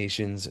of the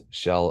nations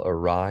shall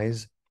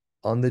arise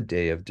on the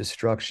day of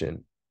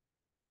destruction,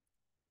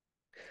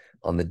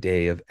 on the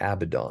day of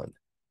Abaddon,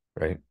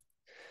 right?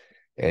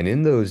 And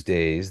in those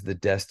days, the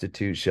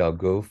destitute shall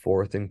go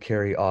forth and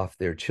carry off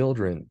their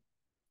children,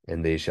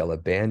 and they shall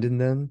abandon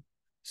them,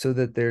 so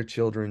that their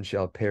children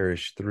shall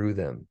perish through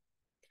them.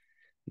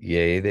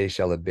 Yea, they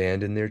shall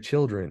abandon their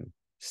children,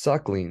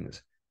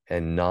 sucklings,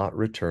 and not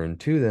return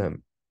to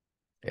them,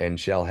 and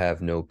shall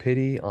have no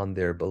pity on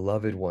their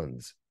beloved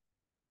ones.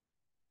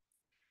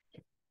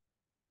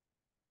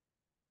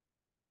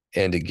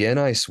 And again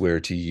I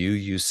swear to you,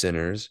 you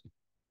sinners,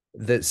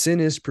 that sin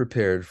is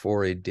prepared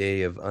for a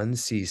day of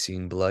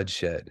unceasing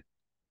bloodshed.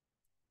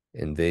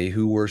 And they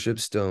who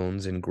worship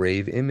stones and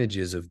grave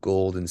images of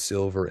gold and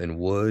silver and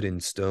wood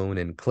and stone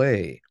and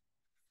clay,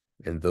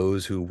 and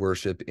those who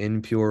worship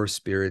impure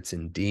spirits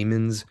and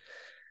demons,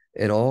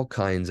 and all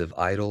kinds of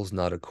idols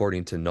not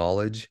according to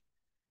knowledge,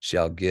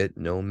 shall get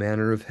no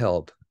manner of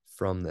help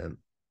from them.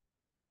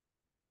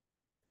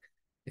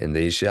 And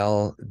they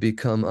shall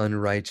become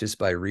unrighteous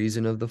by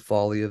reason of the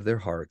folly of their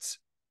hearts,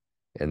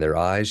 and their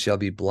eyes shall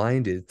be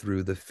blinded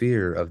through the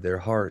fear of their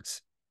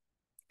hearts,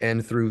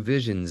 and through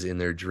visions in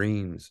their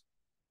dreams.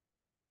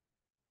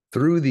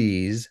 Through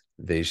these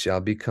they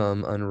shall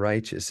become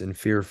unrighteous and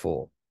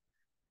fearful,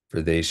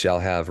 for they shall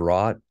have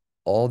wrought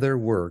all their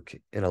work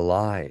in a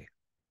lie,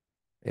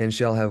 and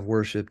shall have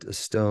worshipped a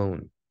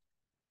stone.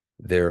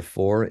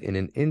 Therefore, in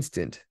an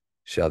instant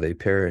shall they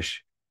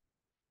perish.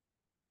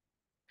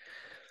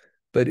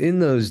 But in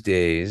those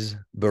days,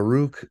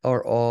 Baruch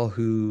are all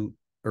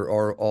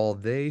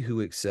they who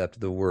accept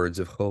the words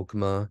of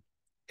Chokmah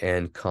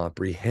and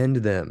comprehend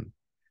them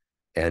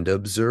and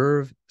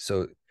observe.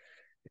 So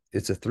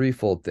it's a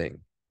threefold thing.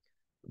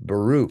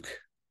 Baruch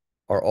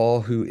are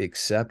all who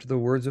accept the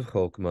words of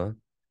Chokmah,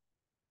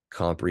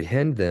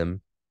 comprehend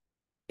them,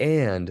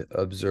 and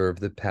observe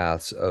the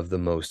paths of the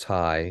Most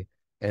High,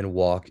 and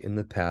walk in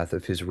the path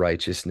of his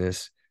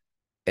righteousness,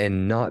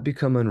 and not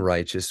become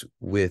unrighteous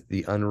with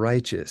the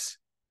unrighteous,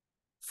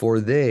 for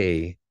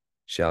they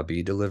shall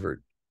be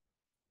delivered,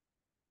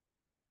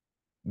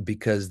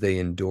 because they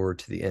endure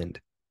to the end.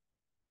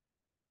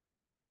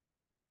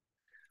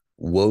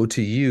 Woe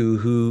to you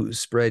who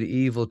spread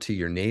evil to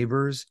your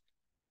neighbors,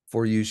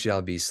 for you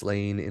shall be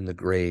slain in the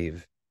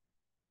grave.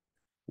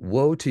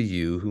 Woe to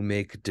you who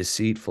make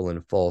deceitful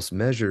and false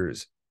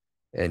measures,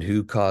 and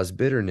who cause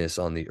bitterness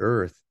on the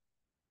earth,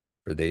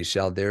 for they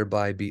shall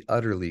thereby be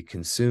utterly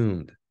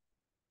consumed.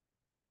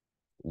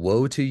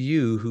 Woe to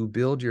you who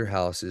build your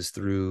houses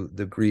through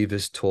the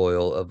grievous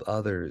toil of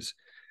others,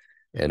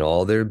 and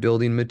all their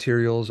building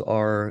materials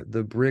are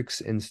the bricks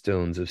and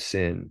stones of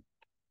sin.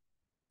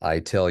 I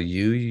tell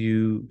you,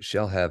 you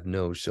shall have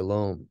no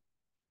shalom.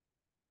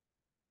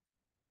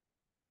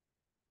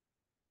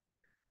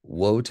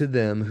 Woe to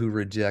them who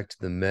reject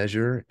the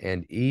measure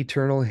and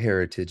eternal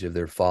heritage of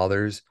their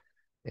fathers,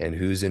 and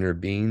whose inner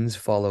beings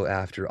follow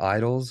after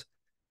idols,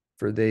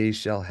 for they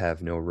shall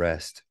have no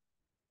rest.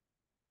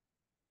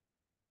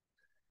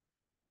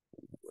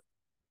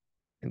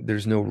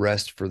 There's no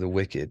rest for the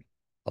wicked.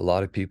 A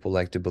lot of people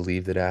like to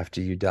believe that after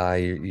you die,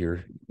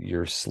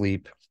 your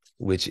sleep,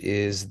 which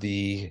is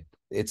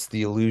it's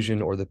the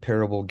illusion or the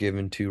parable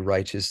given to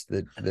righteous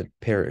that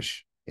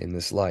perish in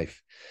this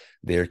life.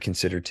 They are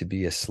considered to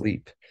be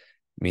asleep,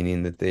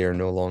 meaning that they are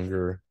no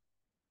longer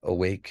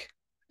awake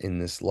in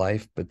this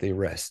life, but they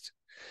rest.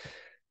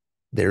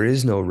 There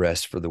is no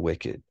rest for the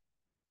wicked.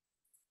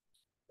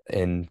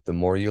 And the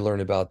more you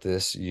learn about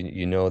this,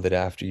 you know that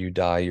after you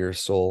die, your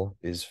soul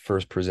is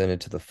first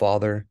presented to the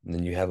Father, and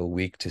then you have a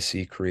week to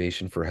see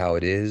creation for how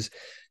it is.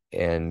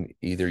 And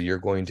either you're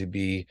going to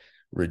be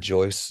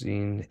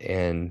rejoicing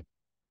and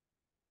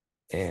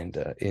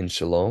in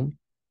Shalom,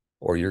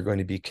 or you're going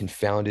to be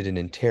confounded and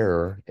in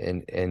terror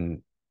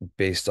and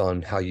based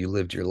on how you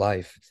lived your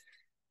life.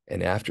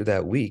 And after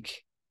that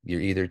week,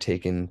 you're either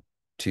taken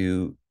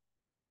to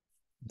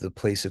the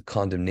place of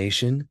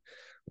condemnation,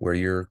 where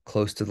you're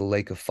close to the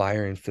lake of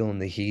fire and feeling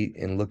the heat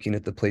and looking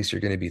at the place you're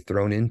going to be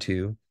thrown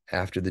into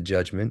after the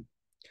judgment,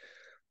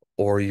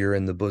 or you're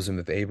in the bosom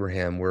of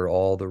Abraham, where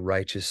all the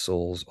righteous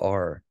souls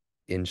are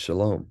in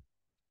Shalom.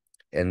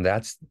 And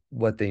that's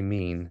what they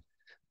mean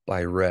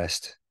by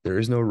rest. There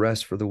is no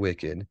rest for the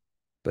wicked,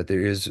 but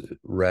there is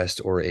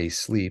rest or a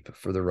sleep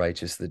for the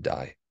righteous that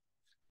die.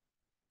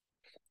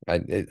 I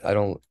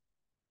don't,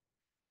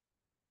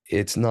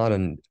 it's not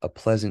a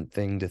pleasant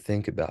thing to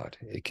think about.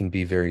 It can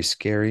be very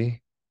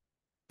scary,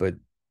 but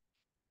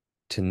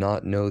to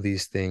not know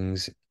these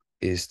things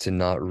is to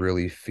not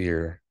really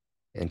fear.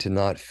 And to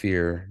not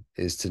fear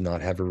is to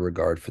not have a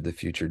regard for the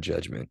future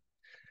judgment.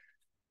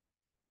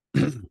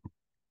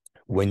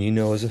 When you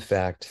know as a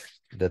fact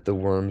that the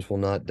worms will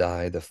not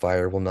die, the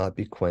fire will not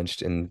be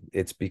quenched, and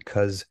it's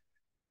because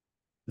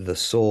the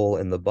soul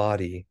and the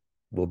body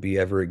will be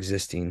ever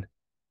existing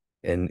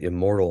and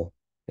immortal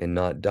and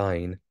not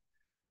dying,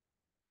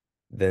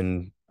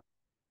 then,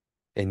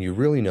 and you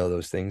really know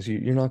those things,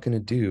 you're not going to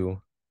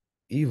do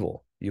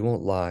evil. You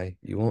won't lie.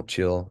 You won't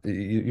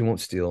you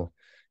won't steal.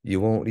 You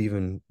won't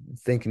even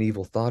think an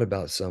evil thought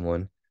about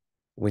someone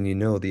when you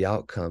know the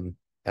outcome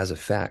as a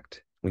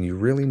fact, when you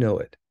really know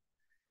it.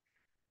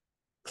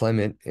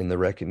 Clement, in the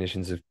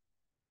recognitions of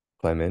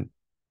Clement,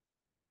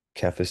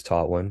 Cephas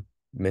taught one,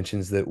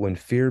 mentions that when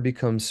fear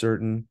becomes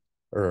certain,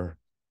 or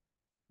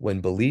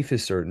when belief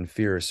is certain,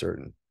 fear is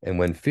certain. And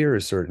when fear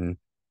is certain,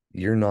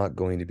 you're not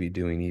going to be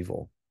doing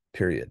evil,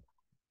 period.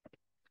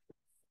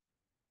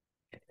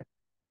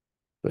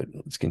 But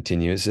let's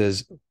continue. It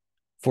says,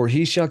 for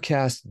he shall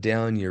cast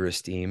down your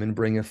esteem and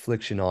bring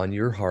affliction on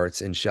your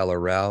hearts, and shall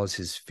arouse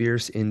his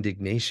fierce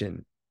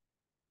indignation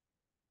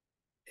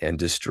and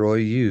destroy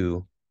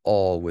you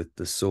all with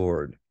the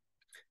sword.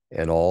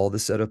 And all the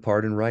set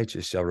apart and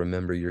righteous shall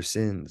remember your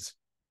sins.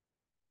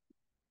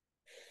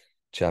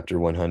 Chapter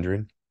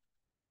 100.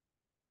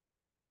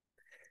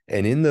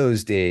 And in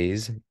those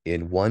days,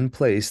 in one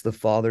place, the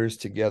fathers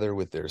together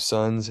with their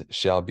sons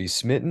shall be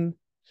smitten,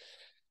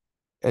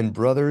 and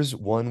brothers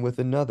one with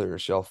another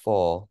shall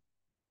fall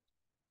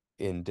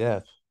in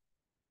death,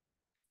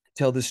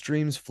 till the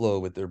streams flow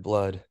with their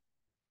blood.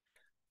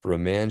 For a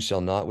man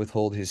shall not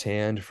withhold his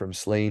hand from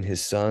slaying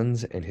his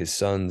sons and his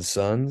sons'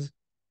 sons,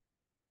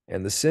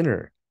 and the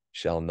sinner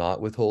shall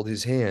not withhold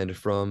his hand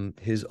from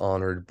his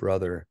honored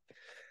brother.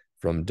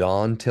 From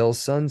dawn till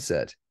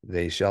sunset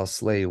they shall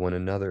slay one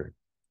another.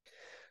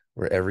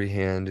 Where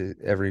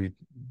every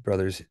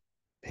brother's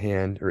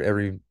hand, or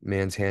every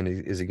man's hand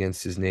is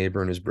against his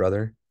neighbor and his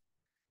brother.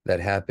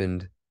 That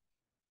happened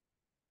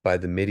by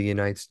the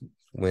Midianites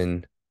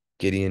when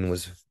Gideon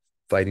was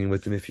fighting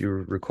with them, if you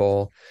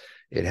recall.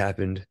 It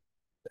happened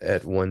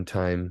at one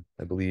time,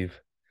 I believe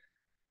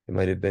it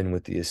might have been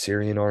with the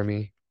Assyrian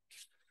army,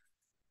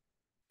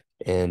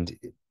 and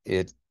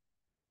it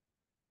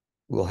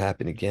will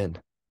happen again,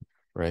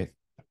 right?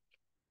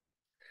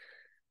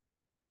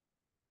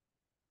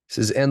 It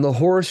says, and the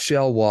horse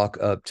shall walk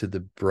up to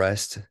the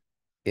breast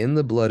in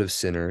the blood of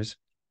sinners,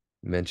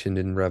 mentioned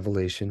in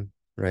Revelation,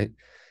 right?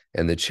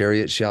 And the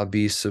chariot shall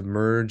be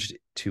submerged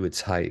to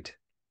its height.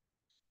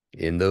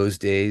 In those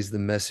days, the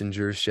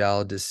messengers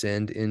shall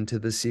descend into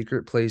the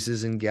secret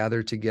places and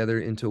gather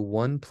together into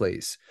one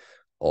place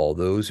all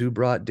those who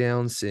brought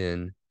down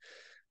sin,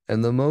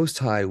 and the Most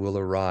High will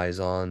arise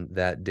on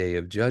that day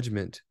of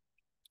judgment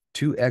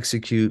to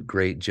execute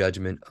great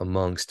judgment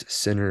amongst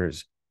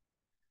sinners.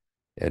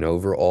 And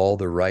over all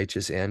the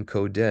righteous and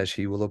Kodesh,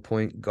 he will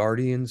appoint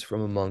guardians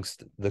from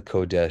amongst the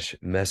Kodesh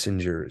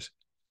messengers,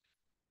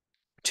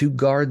 to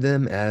guard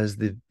them as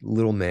the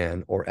little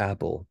man or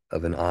apple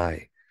of an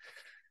eye.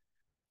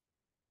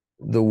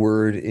 The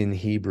word in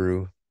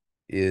Hebrew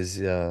is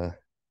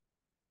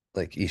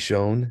like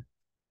Ishon,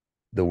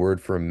 the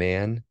word for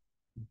man,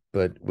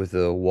 but with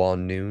a wa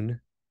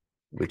noon,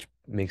 which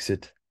makes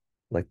it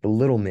like the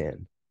little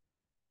man,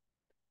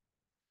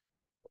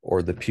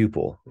 or the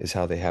pupil is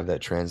how they have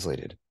that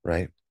translated,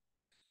 right?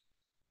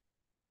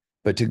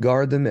 But to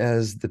guard them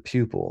as the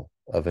pupil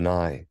of an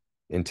eye,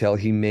 until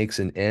he makes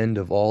an end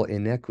of all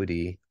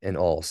iniquity and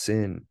all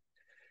sin.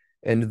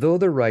 And though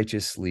the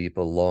righteous sleep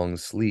a long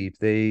sleep,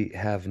 they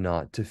have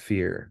not to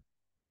fear.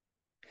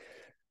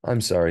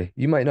 I'm sorry,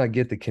 you might not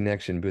get the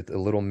connection with a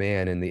little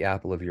man and the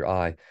apple of your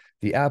eye.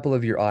 The apple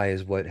of your eye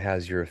is what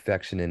has your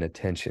affection and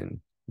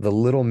attention. The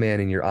little man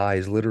in your eye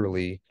is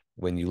literally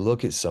when you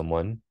look at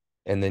someone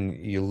and then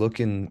you look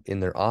in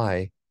their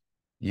eye,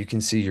 you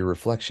can see your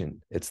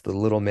reflection. It's the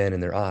little man in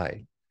their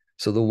eye.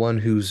 So the one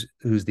who's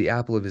the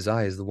apple of his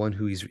eye is the one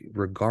who he's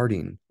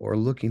regarding or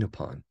looking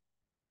upon,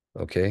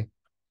 okay?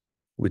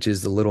 Which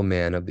is the little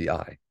man of the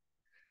eye.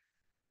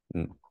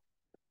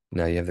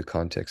 Now you have the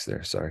context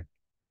there, sorry.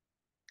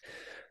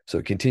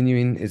 So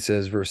continuing, it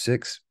says, verse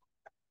 6.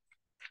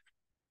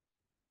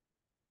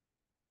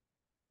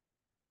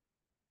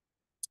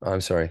 I'm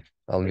sorry.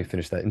 let me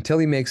finish that. Until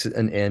he makes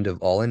an end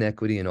of all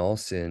iniquity and all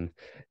sin,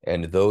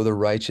 and though the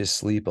righteous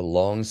sleep a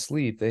long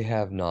sleep, they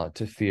have not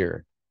to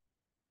fear.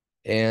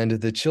 And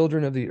the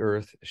children of the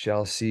earth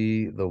shall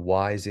see the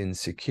wise in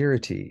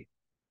security,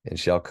 and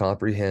shall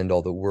comprehend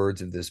all the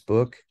words of this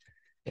book,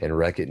 and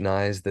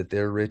recognize that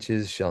their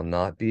riches shall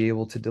not be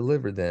able to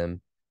deliver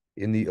them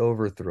in the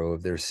overthrow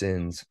of their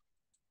sins.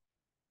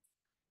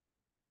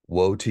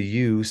 Woe to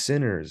you,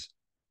 sinners,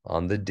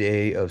 on the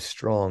day of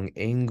strong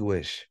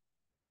anguish,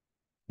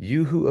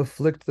 you who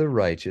afflict the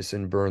righteous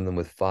and burn them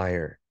with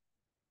fire.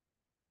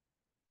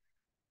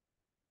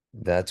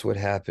 That's what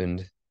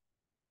happened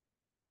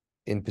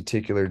in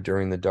particular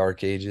during the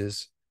Dark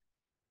Ages,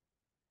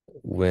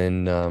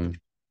 when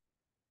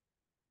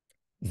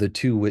the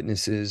two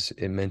witnesses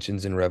it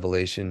mentions in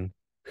Revelation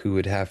who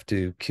would have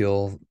to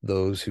kill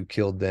those who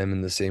killed them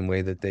in the same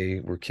way that they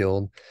were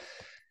killed.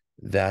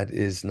 That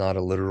is not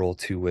a literal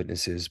two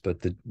witnesses,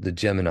 but the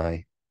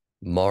Gemini,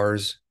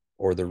 Mars,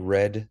 or the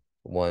red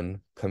one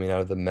coming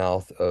out of the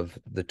mouth of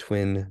the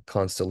twin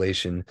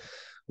constellation,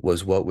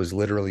 was what was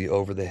literally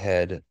over the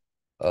head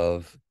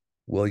of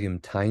William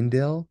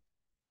Tyndale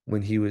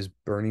when he was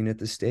burning at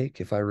the stake,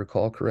 if I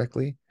recall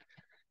correctly.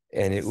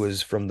 And it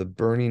was from the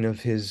burning of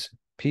his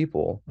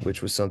people,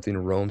 which was something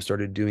Rome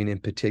started doing in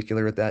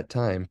particular at that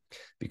time.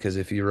 Because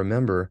if you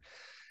remember,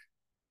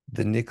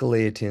 the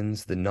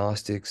Nicolaitans, the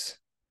Gnostics,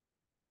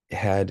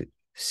 had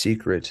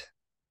secret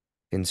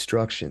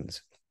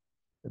instructions.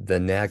 The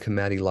Nag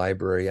Hammadi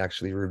library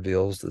actually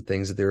reveals the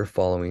things that they were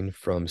following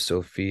from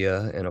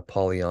Sophia and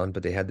Apollyon,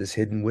 but they had this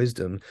hidden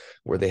wisdom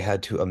where they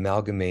had to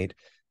amalgamate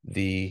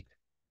the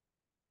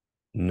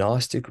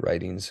Gnostic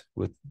writings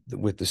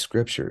with the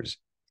scriptures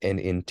and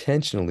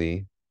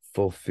intentionally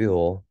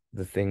fulfill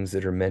the things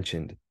that are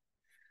mentioned.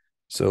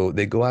 So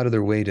they go out of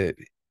their way to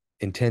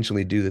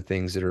intentionally do the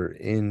things that are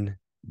in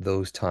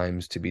those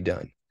times to be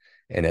done.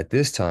 And at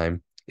this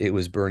time, it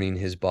was burning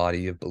his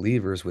body of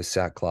believers with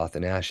sackcloth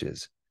and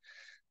ashes.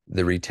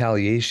 The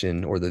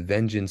retaliation or the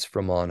vengeance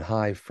from on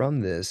high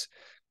from this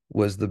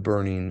was the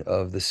burning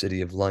of the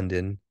city of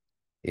London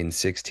in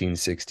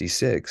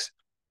 1666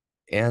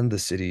 and the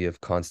city of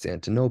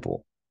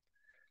Constantinople,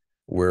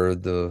 where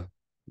the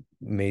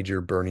major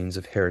burnings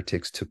of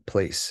heretics took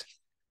place.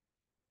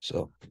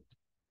 So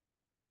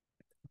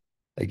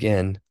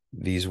again,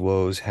 these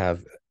woes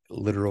have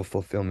literal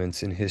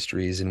fulfillments in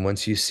histories, and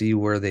once you see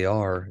where they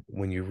are,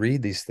 when you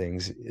read these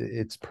things,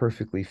 it's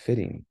perfectly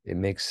fitting. It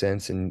makes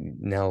sense, and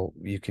now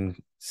you can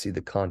see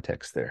the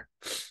context there.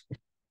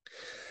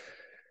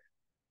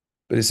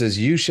 But it says,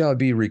 you shall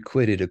be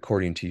requited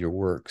according to your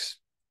works.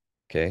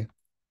 Okay.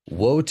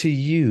 Woe to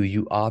you,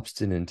 you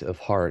obstinate of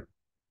heart.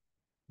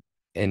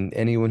 And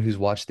anyone who's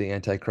watched the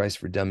Antichrist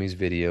for Dummies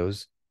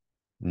videos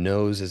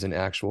knows as an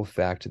actual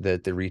fact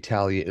that the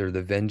retaliate or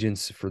the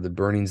vengeance for the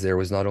burnings there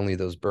was not only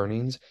those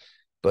burnings,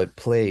 but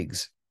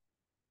plagues.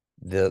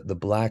 The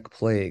Black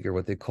Plague, or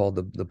what they called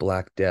the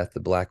Black Death, the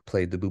Black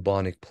Plague, the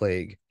bubonic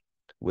plague,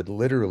 would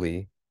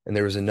literally, and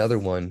there was another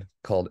one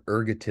called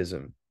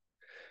ergotism,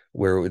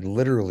 where it would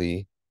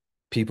literally,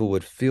 people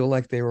would feel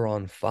like they were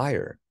on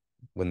fire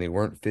when they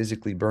weren't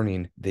physically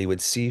burning. They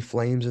would see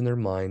flames in their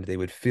mind. They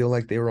would feel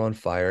like they were on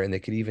fire, and they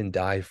could even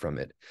die from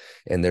it.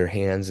 And their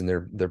hands and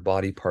their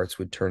body parts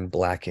would turn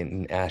blackened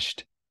and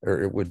ashed,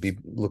 or it would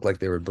look like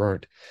they were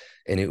burnt.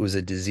 And it was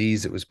a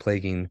disease that was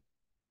plaguing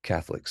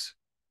Catholics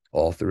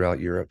all throughout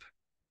Europe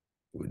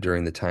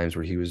during the times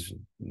where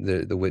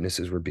the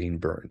witnesses were being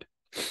burned.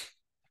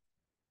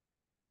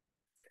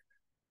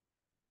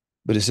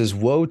 But it says,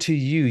 woe to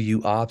you,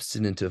 you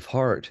obstinate of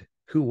heart,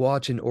 who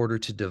watch in order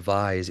to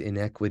devise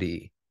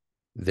iniquity.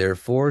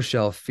 Therefore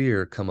shall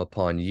fear come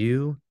upon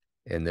you,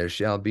 and there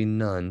shall be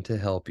none to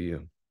help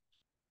you.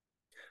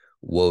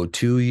 Woe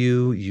to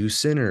you, you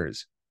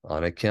sinners,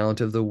 on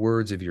account of the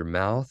words of your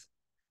mouth,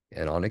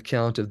 and on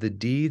account of the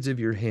deeds of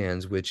your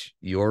hands, which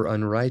your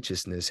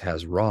unrighteousness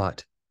has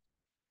wrought.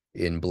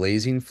 In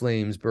blazing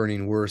flames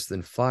burning worse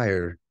than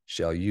fire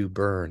shall you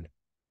burn.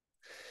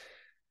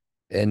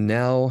 And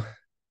now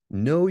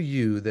know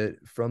you that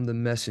from the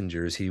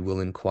messengers he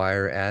will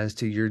inquire as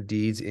to your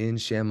deeds in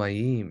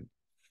Shamayim,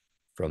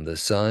 from the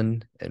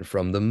sun and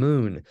from the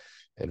moon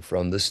and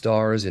from the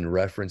stars in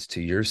reference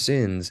to your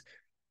sins,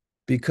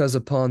 because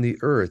upon the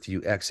earth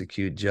you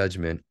execute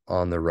judgment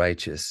on the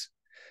righteous.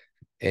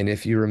 And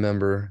if you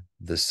remember,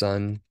 the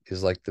sun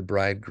is like the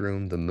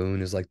bridegroom, the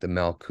moon is like the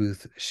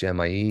Malkuth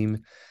Shamayim,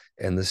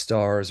 and the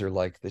stars are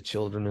like the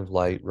children of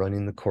light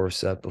running the course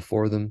set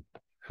before them,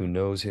 who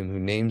knows him who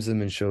names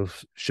them and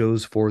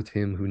shows forth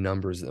him who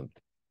numbers them.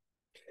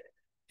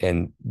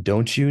 And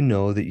don't you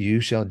know that you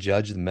shall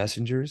judge the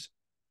messengers?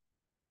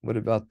 What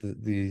about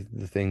the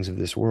things of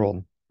this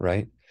world,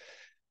 right?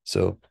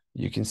 So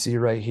you can see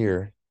right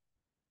here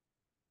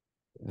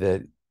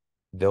that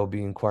they'll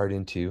be inquired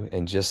into,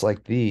 and just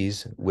like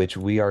these, which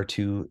we are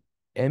to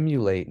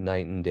emulate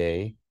night and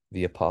day,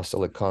 the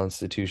apostolic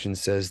constitution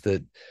says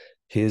that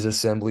his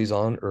assemblies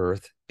on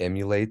earth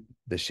emulate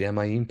the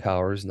Shamayim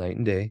powers night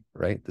and day,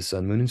 right? The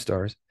sun, moon, and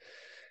stars.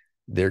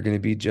 They're going to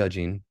be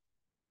judging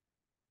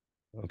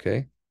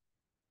Okay,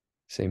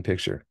 same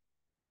picture.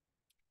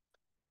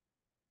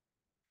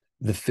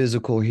 The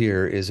physical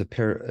here is a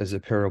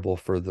parable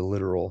for the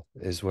literal,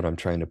 is what I'm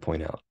trying to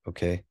point out.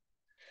 Okay.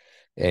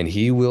 And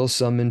he will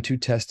summon to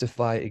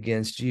testify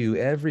against you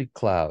every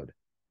cloud,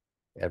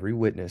 every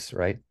witness,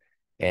 right?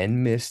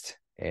 And mist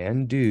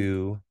and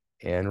dew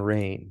and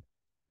rain.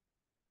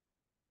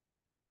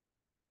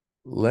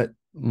 Let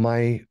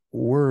my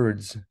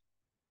words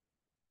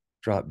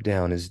drop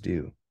down as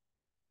dew,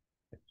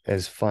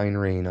 as fine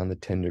rain on the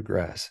tender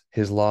grass.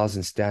 His laws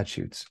and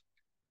statutes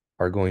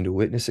are going to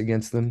witness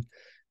against them.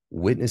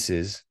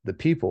 Witnesses, the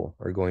people,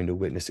 are going to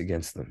witness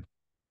against them.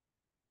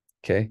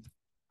 Okay?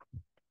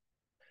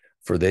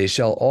 For they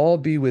shall all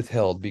be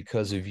withheld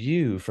because of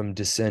you from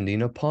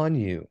descending upon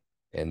you,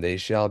 and they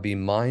shall be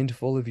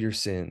mindful of your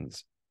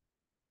sins.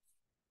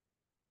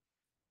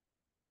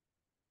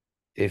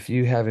 If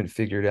you haven't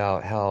figured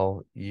out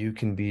how you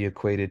can be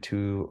equated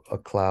to a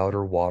cloud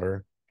or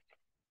water,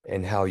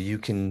 and how you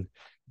can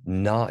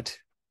not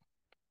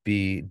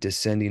be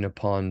descending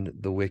upon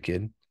the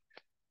wicked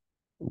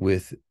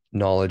with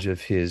knowledge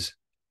of his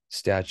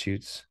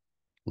statutes,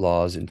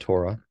 laws, and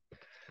Torah,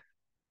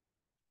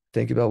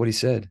 think about what he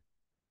said.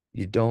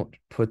 You don't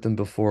put them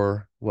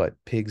before what?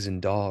 Pigs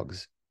and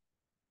dogs,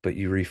 but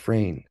you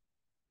refrain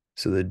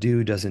so the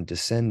dew doesn't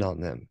descend on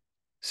them.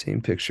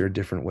 Same picture,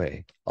 different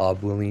way.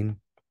 Ob willing,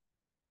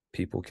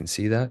 people can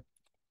see that.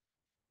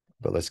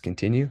 But let's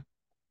continue.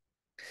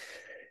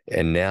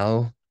 And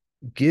now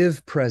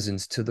give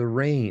presents to the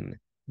rain,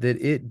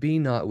 that it be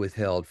not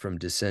withheld from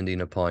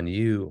descending upon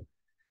you,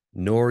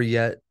 nor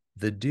yet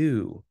the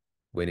dew,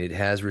 when it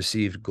has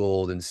received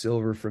gold and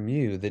silver from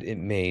you, that it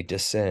may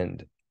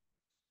descend.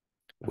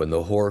 When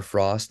the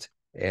hoarfrost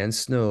and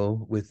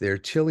snow with their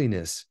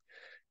chilliness,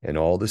 and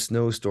all the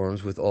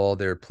snowstorms with all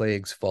their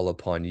plagues fall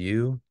upon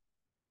you,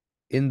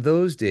 in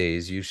those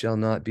days you shall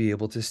not be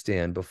able to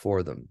stand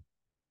before them.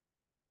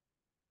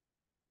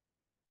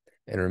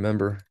 And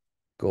remember,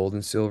 gold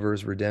and silver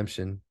is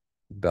redemption,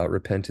 about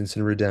repentance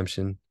and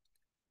redemption.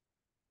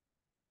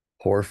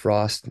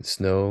 Hoarfrost,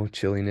 snow,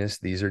 chilliness,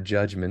 these are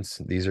judgments.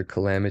 These are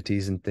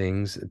calamities and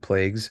things,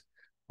 plagues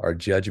are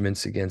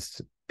judgments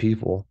against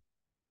people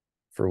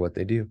for what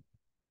they do.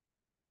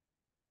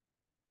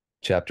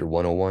 Chapter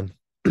 101.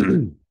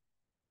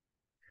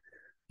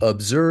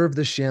 Observe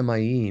the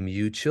Shamayim,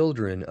 you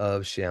children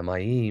of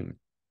Shamayim,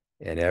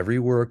 and every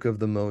work of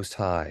the Most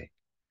High,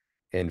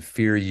 and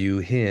fear you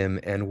him,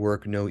 and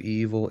work no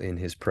evil in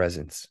his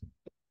presence.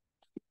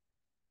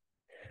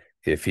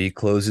 If he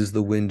closes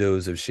the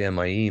windows of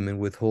Shamayim and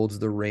withholds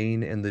the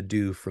rain and the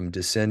dew from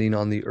descending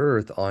on the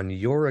earth on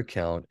your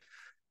account,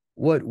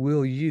 what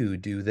will you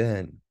do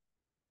then?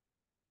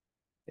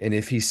 And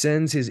if he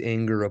sends his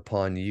anger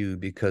upon you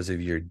because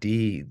of your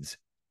deeds,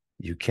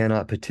 you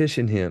cannot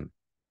petition him,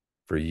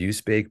 for you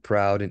spake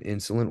proud and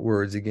insolent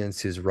words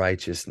against his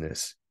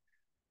righteousness.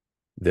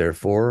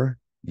 Therefore,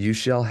 you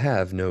shall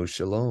have no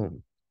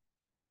shalom.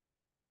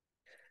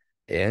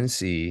 And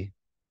see,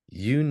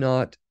 you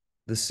not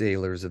the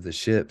sailors of the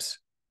ships,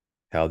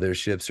 how their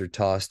ships are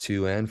tossed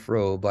to and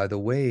fro by the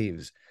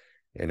waves,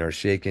 and are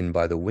shaken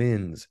by the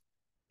winds,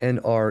 and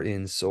are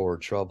in sore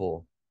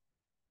trouble.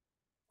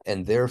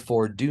 And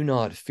therefore do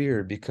not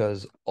fear,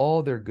 because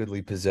all their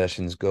goodly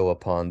possessions go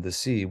upon the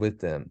sea with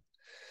them.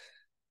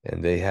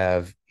 And they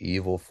have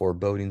evil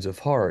forebodings of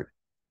heart,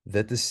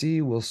 that the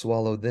sea will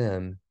swallow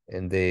them,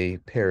 and they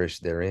perish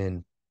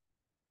therein.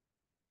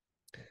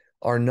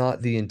 Are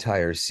not the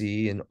entire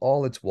sea and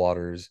all its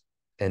waters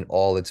and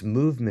all its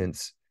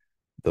movements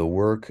the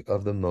work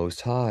of the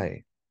Most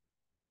High?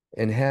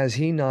 And has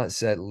he not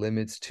set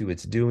limits to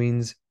its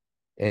doings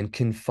and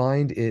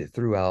confined it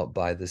throughout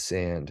by the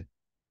sand?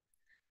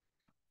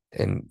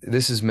 And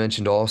this is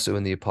mentioned also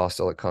in the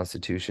apostolic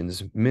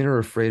constitutions. Men are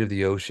afraid of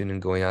the ocean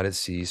and going out at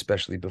sea,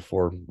 especially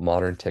before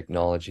modern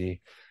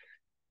technology,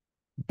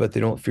 but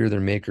they don't fear their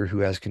maker who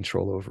has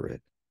control over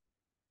it.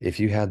 If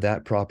you had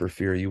that proper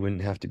fear, you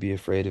wouldn't have to be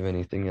afraid of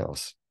anything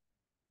else,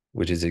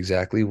 which is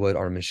exactly what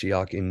our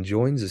Mashiach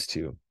enjoins us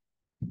to.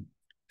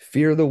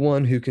 Fear the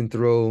one who can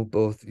throw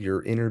both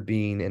your inner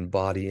being and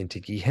body into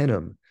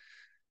Gehenna,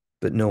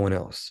 but no one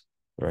else,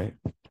 right?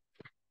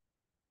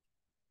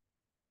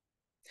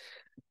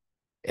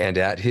 And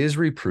at his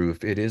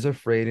reproof it is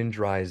afraid and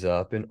dries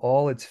up, and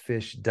all its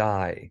fish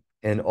die,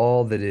 and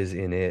all that is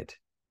in it.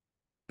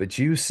 But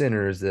you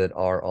sinners that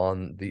are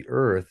on the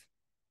earth,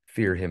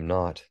 fear him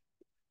not.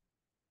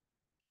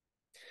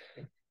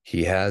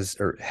 He has,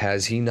 or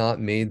has he not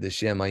made the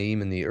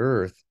Shamayim in the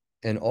earth,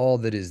 and all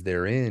that is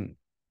therein?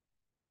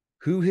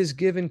 Who has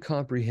given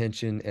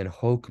comprehension and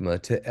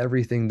hokmah to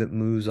everything that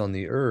moves on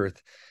the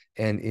earth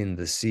and in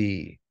the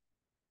sea?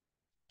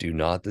 Do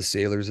not the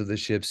sailors of the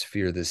ships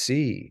fear the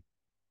sea?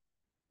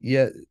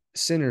 Yet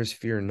sinners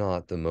fear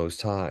not the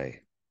Most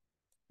High.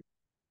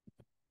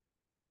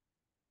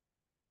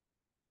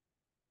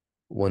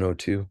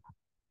 102.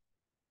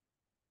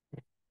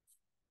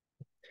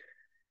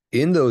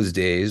 In those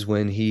days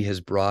when he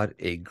has brought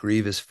a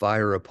grievous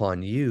fire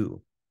upon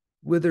you,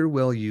 whither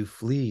will you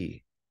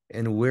flee?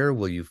 And where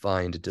will you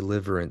find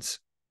deliverance?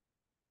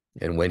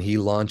 And when he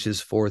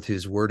launches forth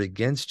his word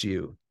against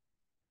you,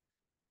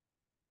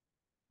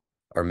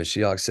 our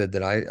Mashiach said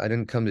that I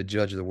didn't come to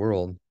judge the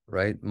world,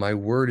 right? My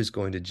word is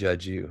going to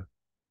judge you,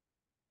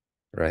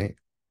 right?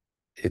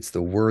 It's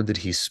the word that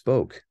he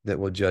spoke that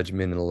will judge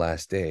men in the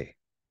last day.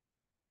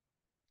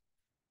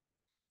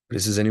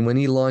 This is, and when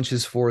he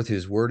launches forth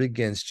his word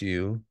against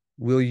you,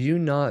 will you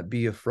not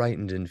be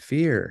affrighted in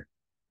fear?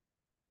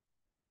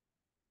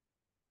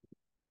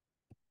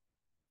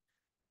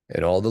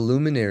 And all the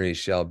luminaries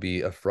shall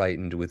be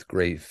affrighted with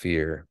great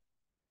fear,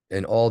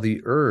 and all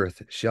the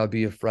earth shall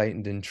be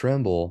affrighted and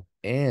tremble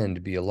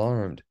and be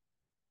alarmed.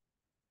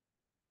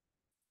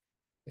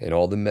 And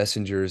all the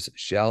messengers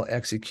shall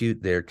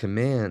execute their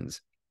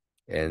commands,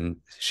 and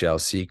shall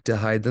seek to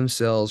hide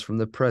themselves from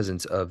the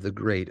presence of the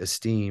great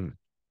esteem.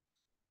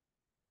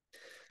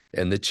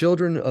 And the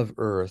children of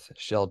earth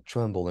shall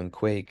tremble and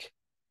quake,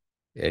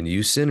 and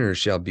you sinners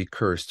shall be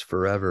cursed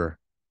forever,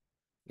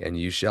 and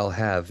you shall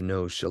have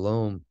no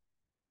shalom.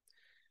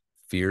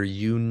 Fear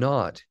you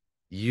not,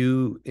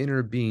 you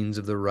inner beings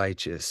of the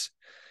righteous,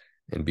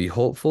 and be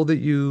hopeful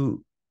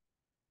you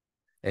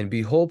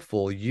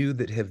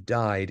that have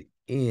died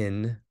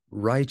in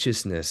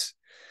righteousness,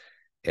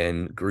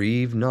 and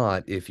grieve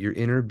not if your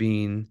inner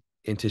being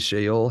into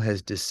Sheol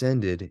has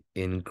descended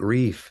in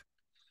grief,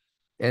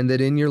 and that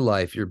in your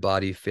life your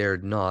body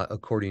fared not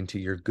according to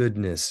your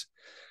goodness.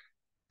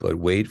 But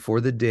wait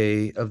for the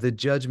day of the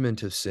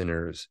judgment of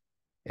sinners,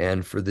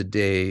 and for the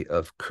day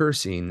of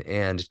cursing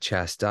and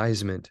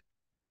chastisement.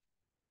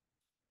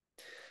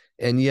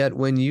 And yet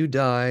when you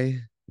die,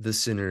 the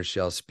sinners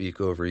shall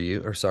speak over you,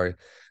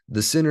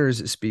 the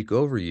sinners speak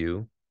over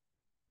you.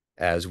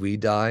 As we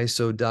die,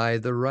 so die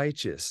the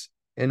righteous.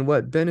 And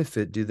what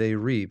benefit do they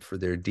reap for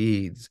their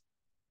deeds?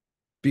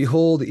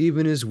 Behold,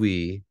 even as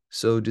we,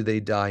 so do they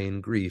die in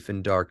grief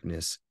and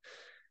darkness.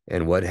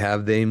 And what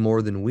have they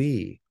more than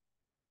we?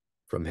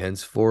 From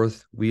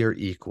henceforth we are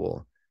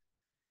equal.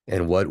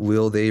 And what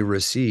will they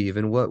receive,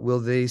 and what will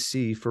they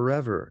see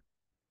forever?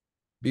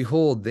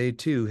 Behold, they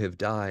too have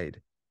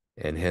died,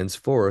 and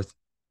henceforth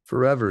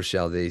forever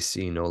shall they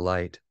see no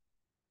light.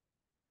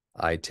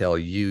 I tell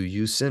you,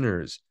 you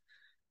sinners,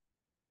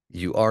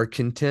 you are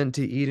content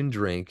to eat and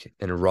drink,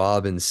 and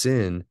rob and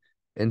sin,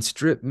 and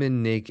strip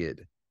men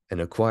naked,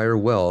 and acquire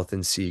wealth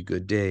and see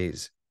good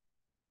days.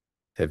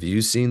 Have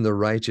you seen the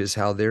righteous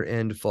how their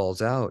end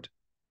falls out?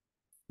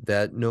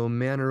 That no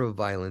manner of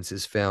violence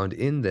is found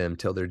in them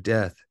till their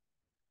death.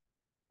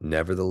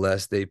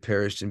 Nevertheless, they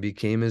perished and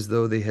became as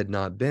though they had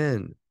not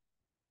been,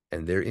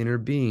 and their inner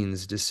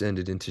beings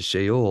descended into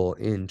Sheol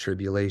in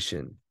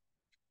tribulation.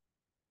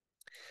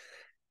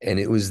 And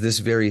it was this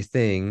very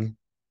thing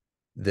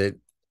that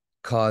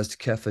caused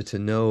Kepha to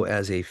know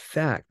as a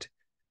fact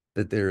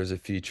that there is a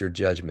future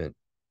judgment,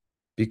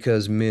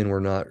 because men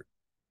were not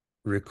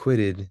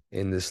requited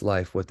in this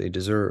life what they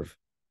deserve,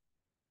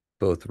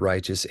 both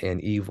righteous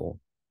and evil.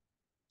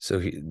 So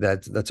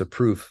that's a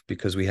proof,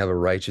 because we have a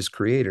righteous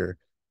creator,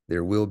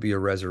 there will be a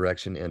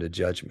resurrection and a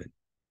judgment.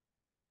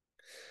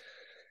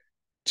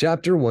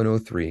 Chapter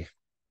 103.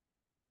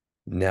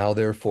 Now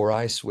therefore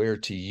I swear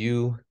to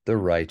you, the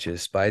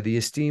righteous, by the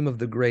esteem of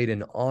the great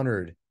and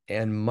honored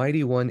and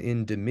mighty one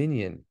in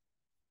dominion,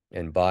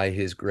 and by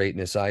his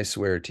greatness I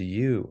swear to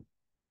you,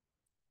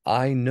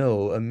 I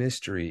know a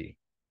mystery.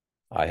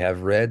 I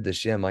have read the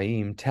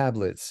Shemaim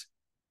tablets,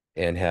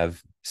 and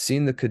have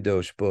seen the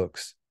Kadosh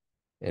books,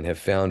 and have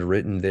found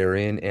written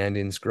therein and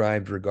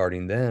inscribed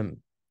regarding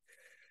them,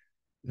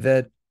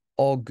 that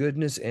all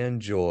goodness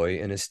and joy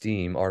and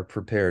esteem are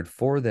prepared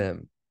for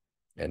them,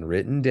 and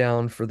written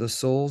down for the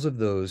souls of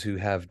those who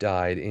have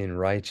died in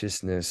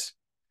righteousness,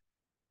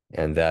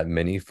 and that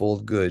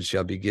manifold good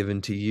shall be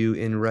given to you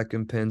in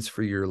recompense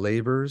for your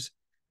labors,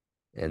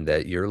 and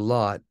that your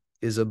lot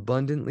is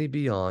abundantly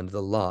beyond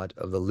the lot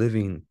of the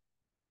living.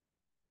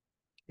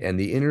 And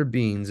the inner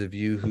beings of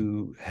you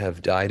who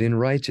have died in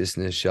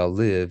righteousness shall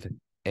live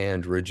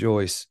and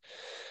rejoice.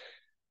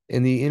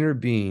 And the inner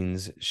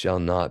beings shall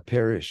not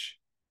perish,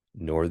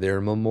 nor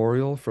their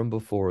memorial from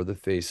before the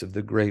face of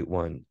the Great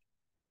One,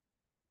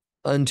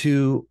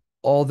 unto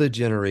all the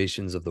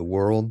generations of the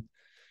world.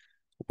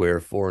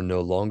 Wherefore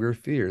no longer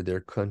fear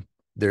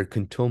their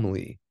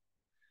contumely,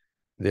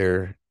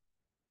 their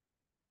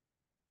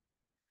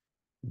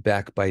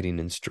backbiting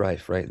and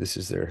strife, right? This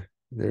is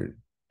they're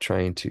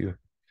trying to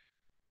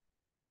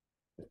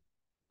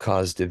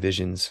cause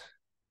divisions.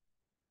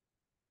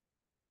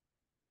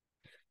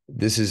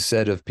 This is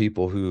said of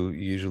people who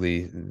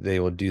usually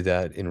they will do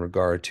that in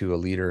regard to a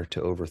leader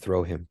to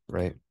overthrow him,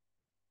 right?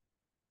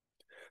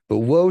 But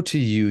woe to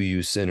you,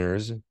 you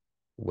sinners,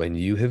 when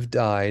you have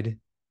died,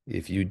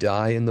 if you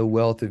die in the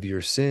wealth of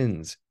your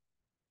sins.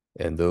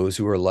 And those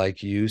who are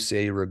like you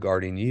say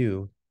regarding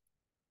you,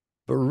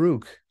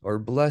 Baruch, or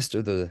blessed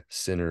are the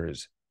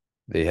sinners.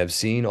 They have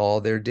seen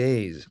all their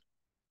days,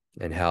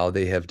 and how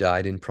they have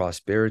died in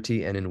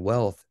prosperity and in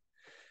wealth,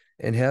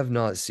 and have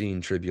not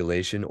seen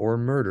tribulation or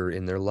murder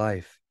in their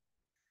life.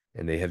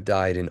 And they have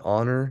died in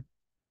honor,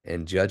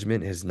 and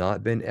judgment has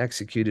not been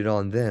executed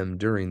on them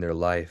during their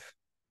life.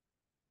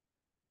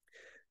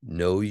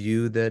 Know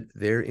you that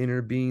their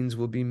inner beings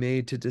will be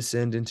made to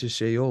descend into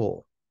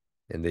Sheol,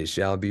 and they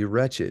shall be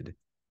wretched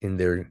in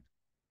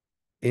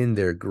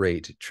their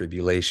great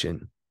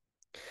tribulation,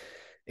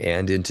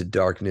 and into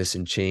darkness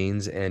and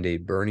chains and a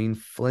burning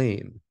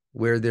flame,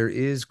 where there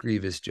is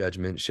grievous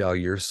judgment shall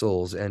your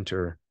souls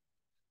enter.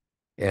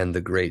 And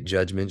the great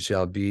judgment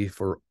shall be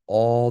for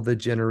all the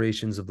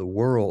generations of the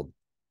world.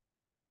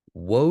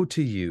 Woe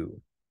to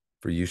you,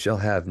 for you shall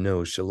have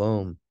no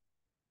shalom.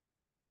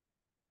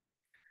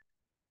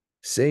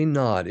 Say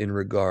not in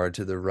regard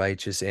to the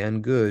righteous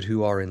and good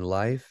who are in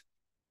life,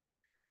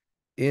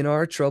 in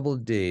our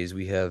troubled days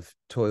we have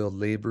toiled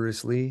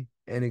laboriously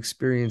and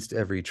experienced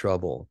every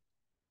trouble,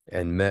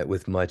 and met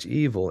with much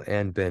evil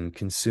and been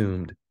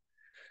consumed.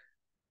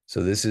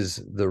 So this is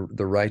the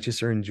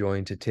righteous are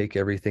enjoined to take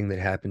everything that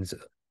happens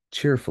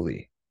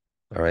cheerfully.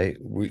 All right.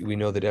 We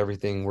know that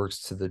everything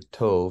works to the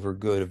tov, or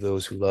good, of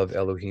those who love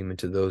Elohim and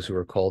to those who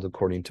are called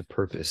according to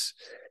purpose.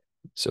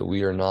 So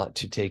we are not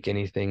to take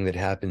anything that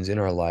happens in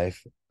our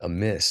life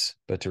amiss,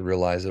 but to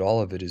realize that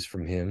all of it is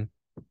from him.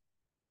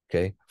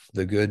 Okay.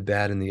 The good,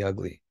 bad, and the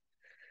ugly.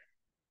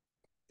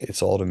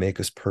 It's all to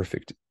make us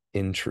perfect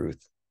in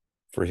truth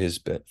for his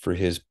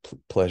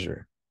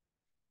pleasure.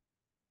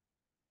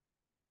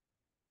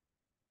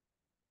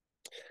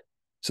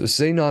 So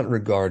say not in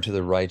regard to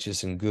the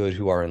righteous and good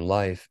who are in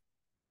life.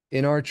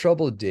 In our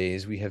troubled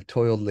days, we have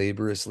toiled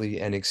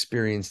laboriously and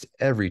experienced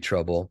every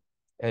trouble,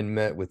 and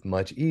met with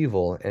much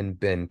evil, and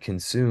been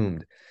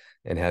consumed,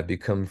 and have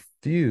become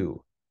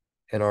few,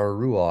 and our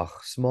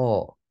ruach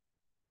small.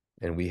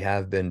 And we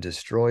have been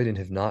destroyed, and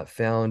have not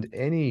found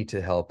any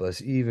to help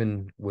us,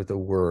 even with a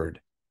word.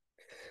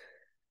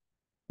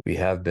 We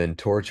have been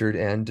tortured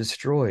and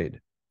destroyed,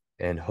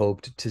 and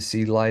hoped to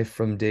see life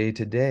from day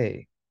to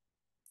day.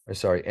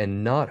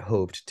 And not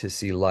hoped to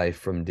see life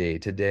from day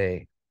to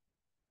day.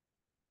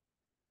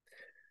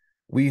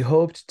 We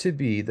hoped to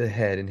be the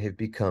head and have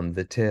become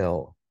the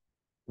tail.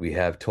 We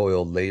have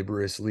toiled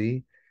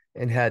laboriously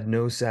and had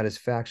no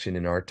satisfaction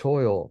in our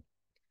toil.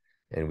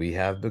 And we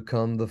have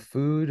become the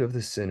food of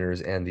the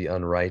sinners and the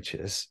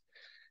unrighteous,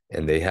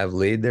 and they have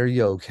laid their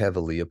yoke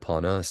heavily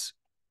upon us.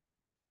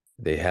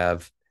 They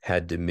have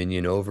had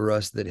dominion over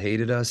us that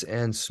hated us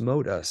and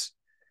smote us.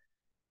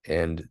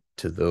 And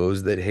to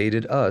those that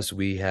hated us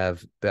we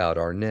have bowed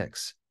our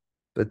necks,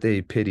 but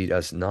they pitied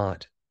us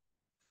not.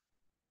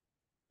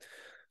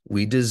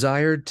 We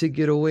desired to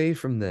get away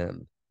from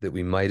them, that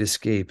we might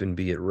escape and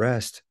be at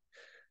rest,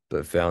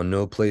 but found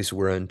no place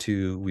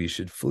whereunto we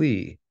should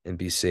flee and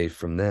be safe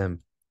from them.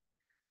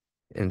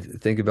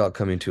 And think about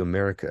coming to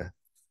America.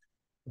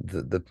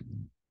 The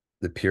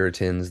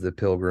Puritans, the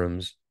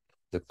Pilgrims,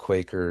 the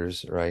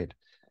Quakers, right?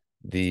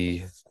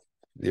 The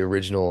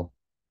original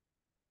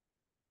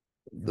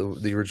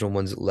the original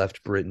ones that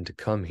left Britain to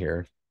come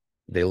here,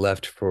 they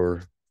left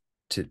to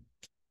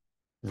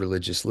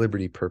religious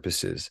liberty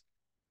purposes,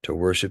 to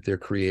worship their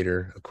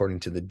creator according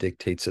to the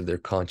dictates of their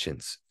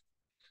conscience.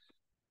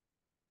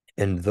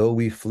 And though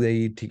we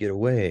fled to get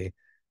away,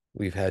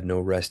 we've had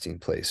no resting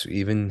place.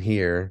 Even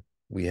here,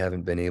 we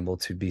haven't been able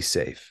to be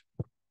safe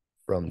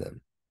from them.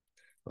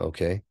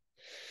 Okay.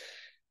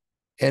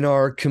 And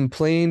are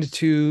complained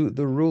to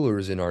the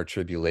rulers in our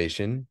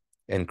tribulation,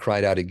 and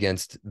cried out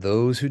against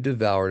those who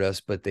devoured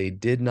us, but they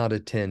did not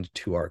attend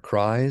to our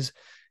cries,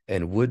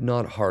 and would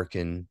not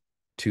hearken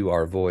to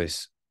our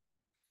voice.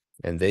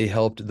 And they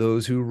helped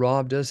those who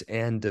robbed us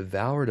and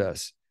devoured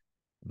us,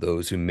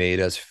 those who made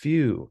us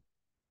few,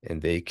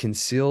 and they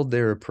concealed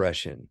their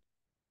oppression.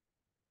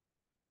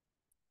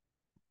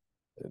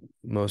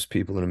 Most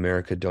people in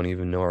America don't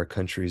even know our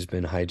country's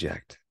been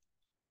hijacked.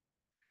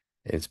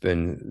 It's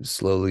been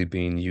slowly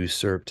being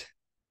usurped.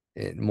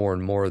 More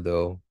and more,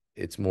 though,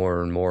 it's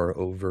more and more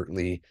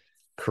overtly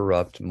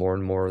corrupt. More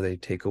and more, they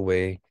take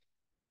away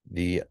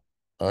the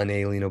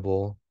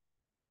unalienable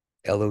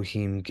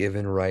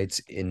Elohim-given rights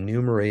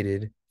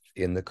enumerated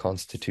in the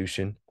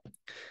Constitution.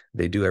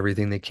 They do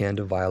everything they can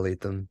to violate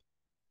them,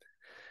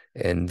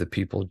 and the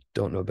people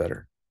don't know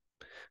better.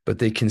 But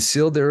they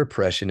concealed their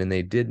oppression, and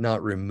they did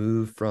not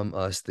remove from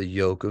us the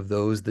yoke of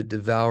those that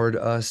devoured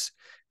us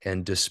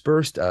and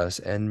dispersed us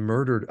and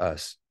murdered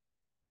us.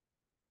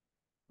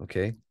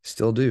 Okay,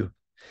 still do.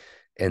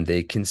 And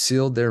they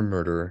concealed their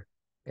murder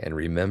and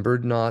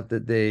remembered not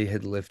that they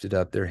had lifted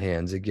up their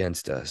hands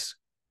against us.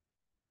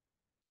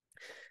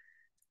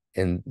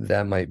 And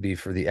that might be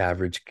for the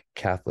average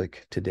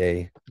Catholic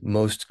today.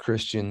 Most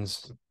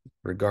Christians,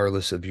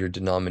 regardless of your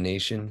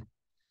denomination,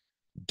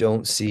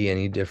 don't see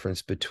any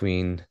difference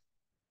between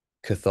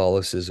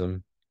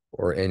Catholicism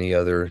or any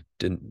other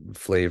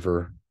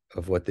flavor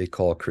of what they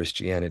call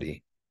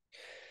Christianity.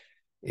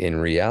 In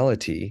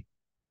reality,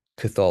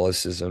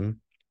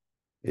 Catholicism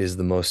is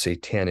the most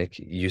satanic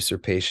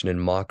usurpation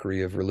and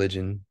mockery of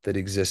religion that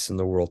exists in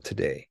the world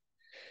today.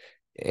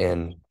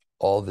 And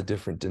all the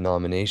different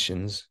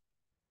denominations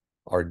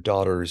are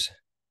daughters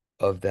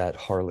of that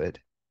harlot,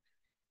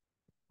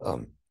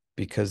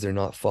 because they're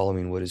not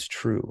following what is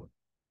true.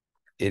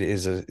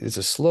 it's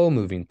a slow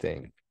moving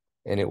thing,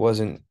 and it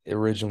wasn't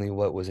originally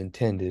what was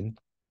intended.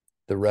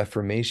 The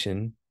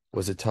Reformation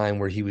was a time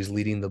where he was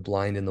leading the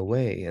blind in the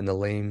way and the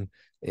lame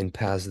in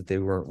paths that they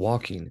weren't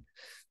walking.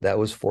 That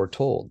was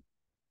foretold.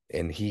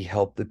 And he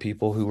helped the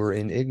people who were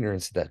in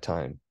ignorance at that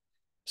time,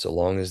 so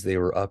long as they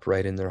were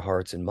upright in their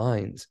hearts and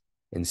minds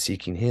and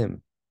seeking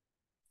him.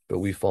 But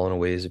we've fallen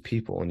away as a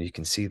people, and you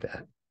can see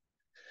that.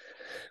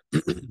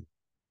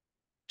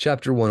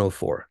 Chapter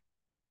 104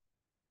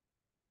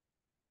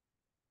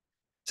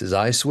 says,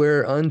 I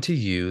swear unto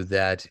you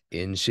that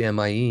in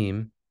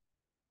Shamayim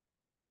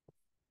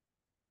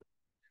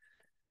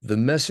the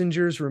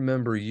messengers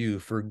remember you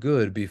for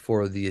good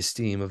before the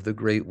esteem of the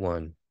Great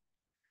One,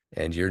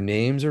 and your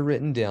names are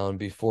written down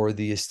before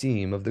the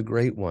esteem of the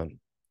Great One.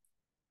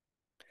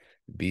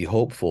 Be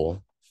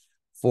hopeful,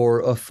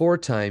 for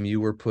aforetime you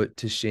were put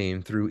to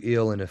shame through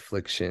ill and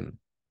affliction,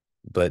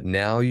 but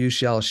now you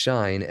shall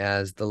shine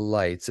as the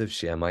lights of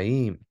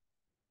Shamayim.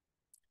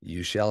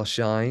 You shall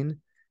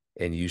shine,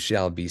 and you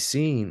shall be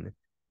seen,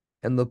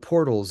 and the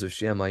portals of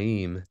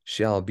Shamayim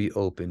shall be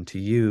open to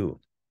you.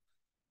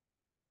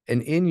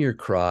 And in your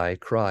cry,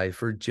 cry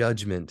for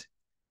judgment,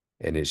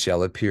 and it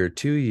shall appear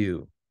to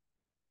you.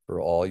 For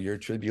all your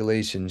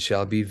tribulation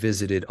shall be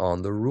visited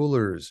on the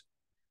rulers,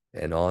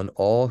 and on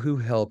all who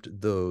helped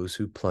those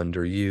who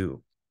plunder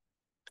you.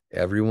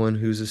 Everyone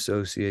who's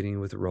associating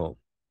with Rome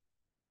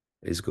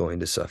is going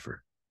to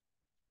suffer.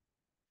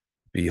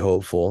 Be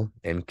hopeful,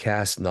 and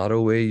cast not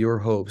away your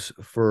hopes,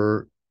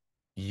 for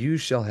you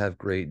shall have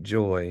great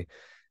joy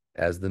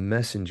as the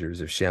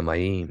messengers of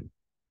Shamayim.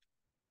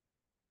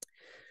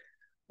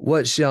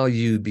 What shall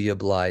you be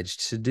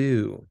obliged to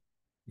do?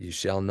 You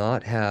shall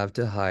not have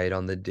to hide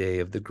on the day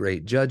of the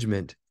great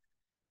judgment,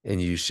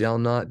 and you shall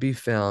not be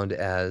found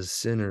as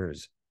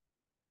sinners.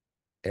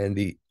 And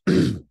the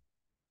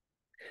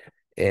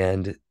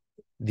and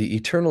the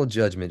eternal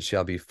judgment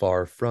shall be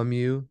far from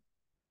you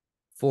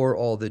for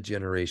all the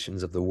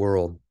generations of the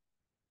world.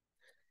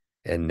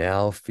 And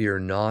now fear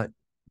not,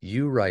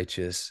 you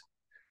righteous,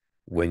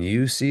 when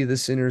you see the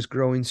sinners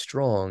growing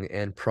strong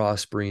and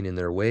prospering in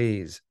their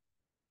ways.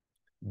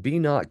 Be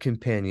not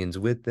companions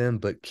with them,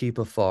 but keep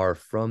afar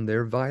from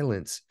their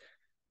violence,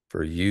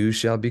 for you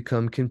shall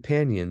become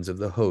companions of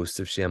the hosts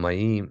of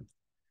Shamayim.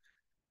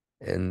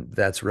 And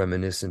that's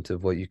reminiscent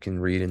of what you can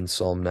read in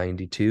Psalm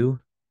 92,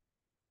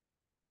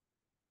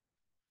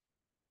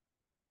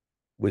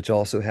 which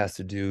also has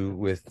to do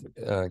with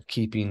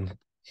keeping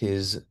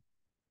his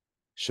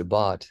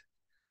Shabbat,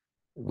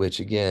 which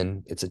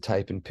again, it's a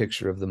type and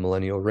picture of the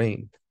millennial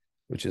reign,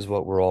 which is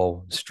what we're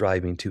all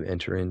striving to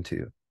enter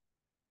into.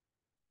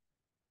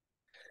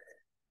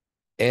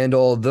 And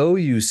although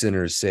you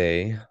sinners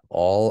say,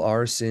 all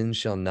our sins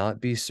shall not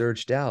be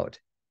searched out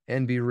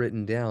and be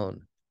written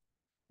down,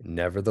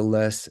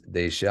 nevertheless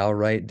they shall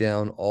write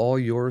down all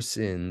your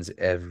sins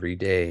every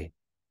day.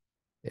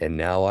 And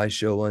now I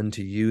show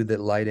unto you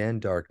that light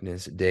and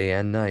darkness, day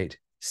and night,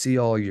 see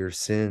all your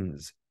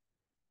sins.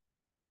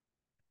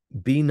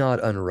 Be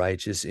not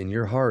unrighteous in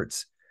your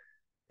hearts,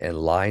 and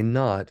lie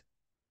not,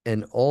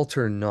 and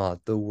alter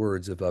not the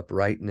words of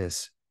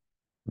uprightness,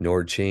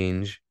 nor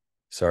charge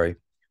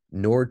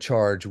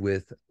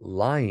with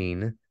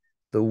lying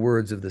the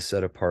words of the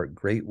set apart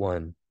great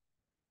one,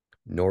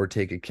 nor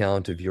take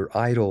account of your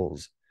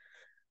idols.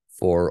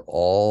 For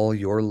all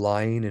your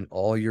lying and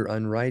all your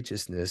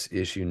unrighteousness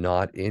issue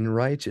not in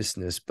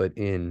righteousness, but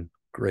in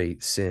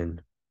great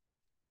sin.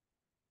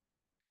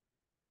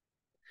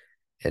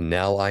 And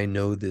now I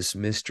know this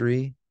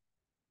mystery,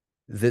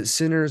 that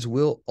sinners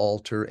will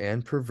alter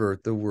and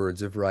pervert the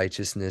words of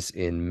righteousness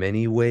in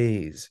many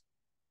ways.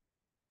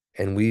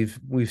 And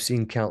we've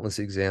seen countless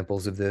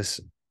examples of this.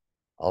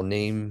 I'll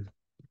name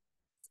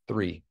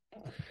 3.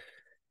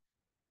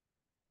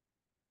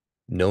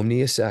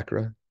 Nomnia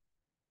Sacra,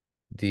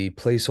 the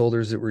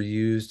placeholders that were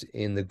used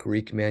in the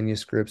Greek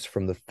manuscripts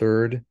from the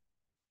 3rd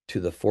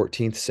to the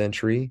 14th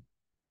century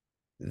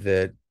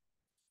that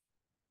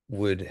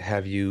would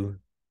have you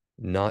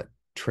not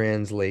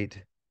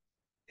translate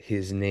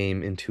his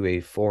name into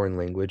a foreign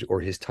language or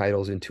his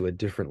titles into a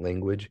different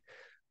language,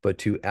 but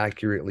to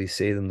accurately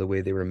say them the way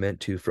they were meant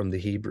to from the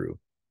Hebrew.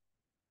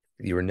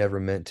 You were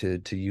never meant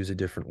to use a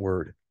different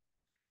word.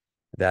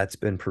 That's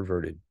been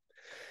perverted.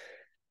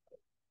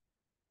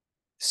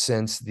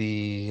 Since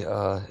the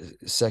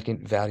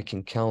Second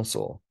Vatican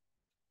Council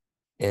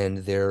and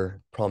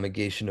their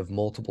promulgation of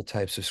multiple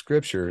types of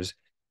scriptures,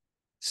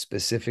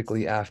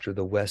 specifically after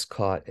the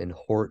Westcott and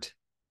Hort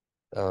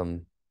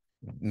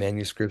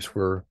manuscripts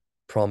were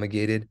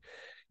promulgated,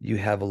 you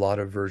have a lot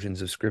of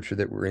versions of scripture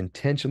that were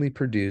intentionally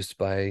produced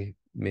by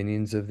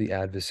minions of the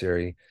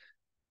adversary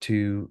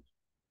to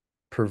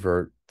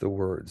pervert the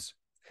words.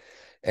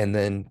 And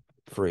then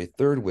for a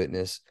third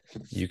witness,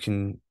 you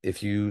can,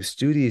 if you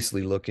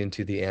studiously look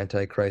into the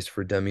Antichrist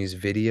for Dummies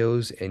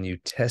videos and you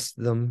test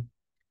them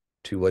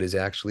to what is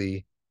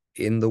actually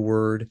in the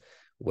word,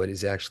 what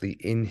is actually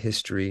in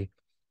history,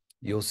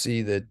 you'll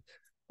see that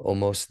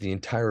almost the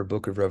entire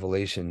book of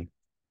Revelation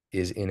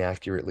is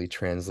inaccurately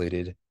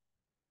translated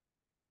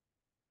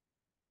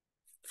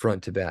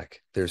front to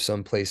back. There's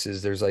some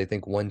places, there's I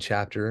think one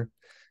chapter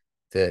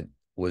that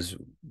was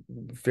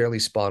fairly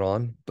spot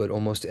on, but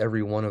almost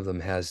every one of them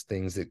has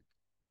things that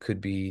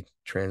could be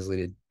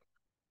translated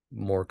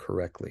more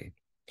correctly.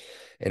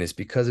 And it's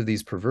because of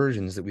these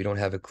perversions that we don't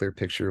have a clear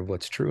picture of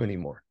what's true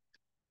anymore.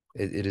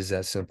 It is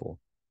that simple.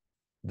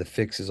 The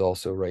fix is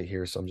also right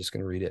here, so I'm just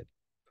going to read it.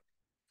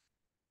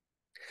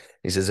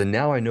 He says, and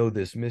now I know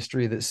this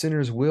mystery that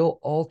sinners will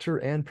alter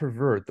and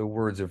pervert the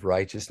words of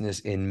righteousness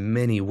in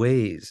many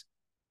ways.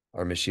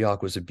 Our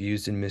Mashiach was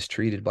abused and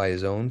mistreated by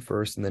his own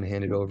first and then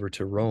handed over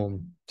to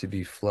Rome to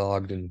be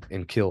flogged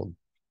and killed,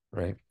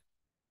 right?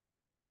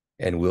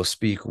 And will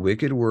speak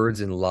wicked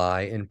words and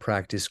lie and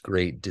practice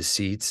great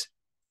deceits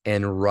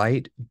and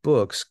write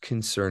books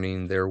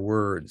concerning their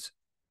words,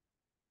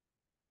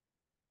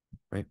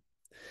 right?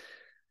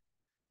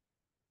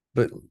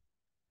 But,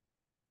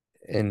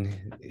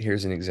 and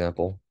here's an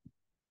example.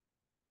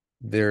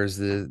 There's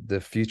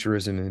the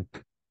futurism and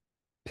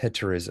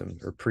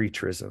Petrism or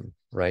Pretrism,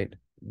 right?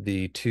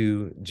 The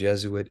two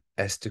Jesuit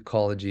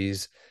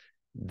eschatologies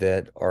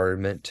that are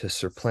meant to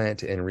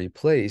supplant and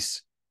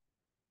replace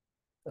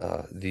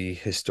the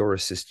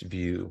historicist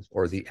view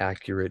or the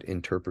accurate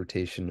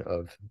interpretation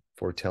of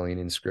foretelling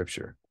in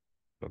Scripture,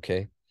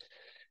 okay?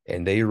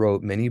 And they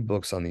wrote many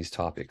books on these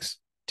topics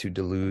to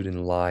delude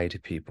and lie to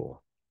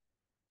people.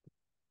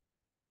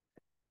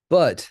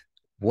 But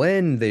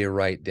when they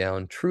write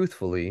down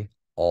truthfully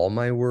all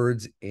my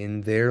words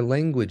in their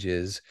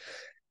languages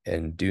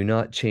and do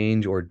not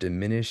change or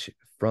diminish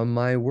from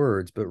my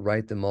words, but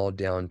write them all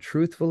down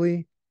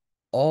truthfully,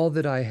 all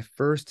that I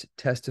first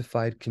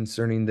testified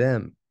concerning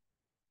them,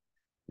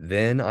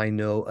 then I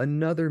know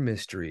another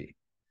mystery.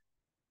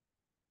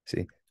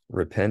 See,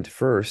 repent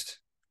first,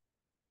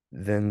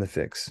 then the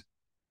fix.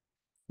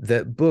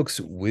 That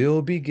books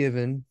will be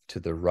given to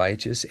the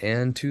righteous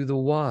and to the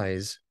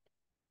wise,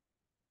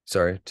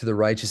 to the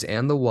righteous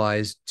and the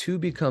wise to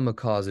become a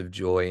cause of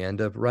joy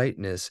and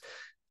uprightness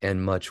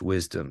and much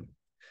wisdom.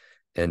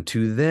 And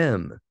to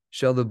them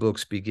shall the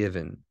books be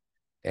given,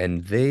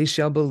 and they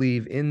shall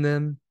believe in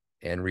them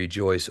and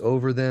rejoice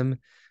over them.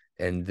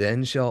 And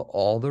then shall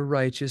all the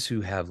righteous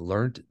who have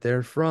learnt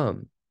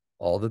therefrom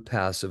all the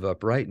paths of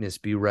uprightness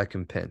be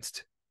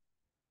recompensed.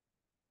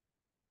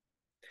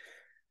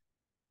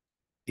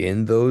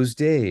 In those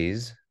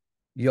days,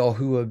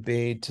 Yahuwah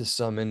bade to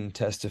summon and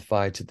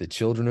testify to the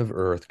children of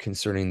earth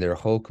concerning their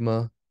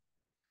Chokmah.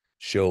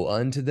 Show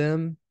unto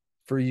them,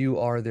 for you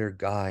are their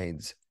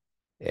guides,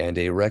 and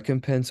a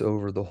recompense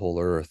over the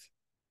whole earth.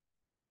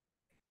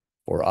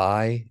 For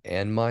I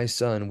and my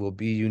son will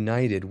be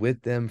united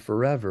with them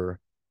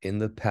forever in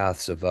the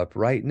paths of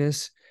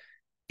uprightness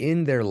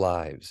in their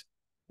lives,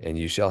 and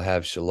you shall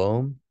have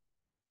shalom.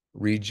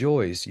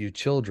 Rejoice, you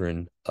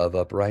children of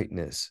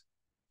uprightness.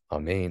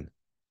 Amen.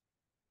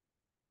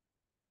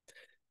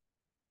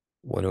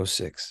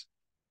 106.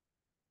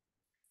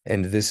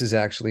 And this is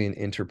actually an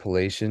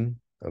interpolation,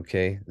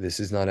 okay?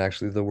 This is not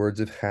actually the words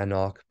of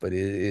Chanok, but it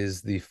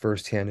is the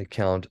first-hand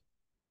account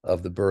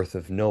of the birth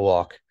of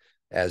Noach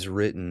as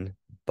written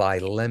by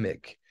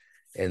Lamech.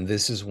 And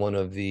this is one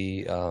of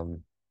the,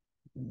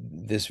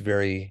 this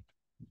very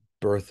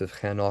birth of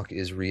Chanok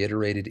is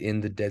reiterated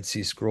in the Dead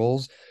Sea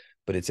Scrolls,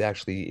 but it's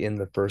actually in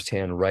the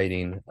first-hand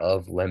writing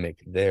of Lamech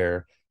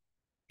there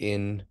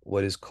in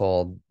what is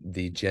called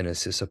the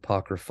Genesis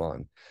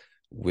Apocryphon,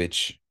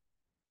 which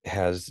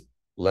has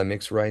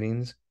Lamech's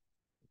writings,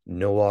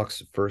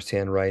 Noach's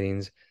first-hand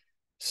writings,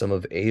 some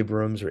of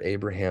Abram's or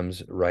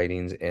Abraham's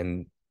writings,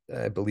 and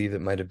I believe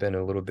it might have been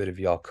a little bit of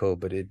Yaakov,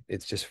 but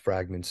it's just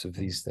fragments of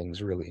these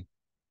things, really.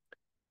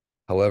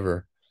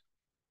 However,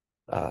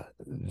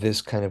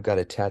 this kind of got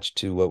attached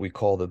to what we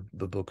call the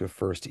book of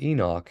First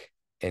Enoch,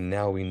 and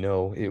now we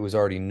know it was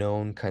already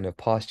known, kind of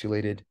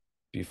postulated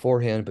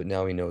beforehand, but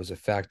now we know as a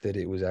fact that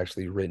it was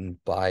actually written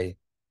by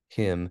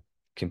him,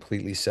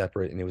 completely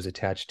separate, and it was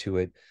attached to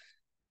it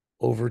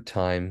over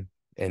time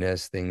and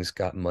as things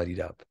got muddied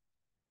up.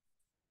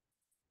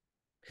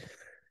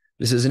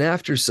 This is, and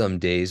after some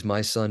days,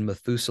 my son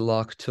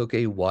Methuselah took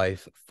a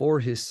wife for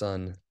his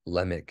son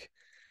Lamech,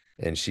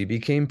 and she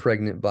became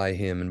pregnant by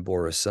him and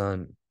bore a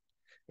son.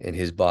 And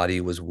his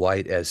body was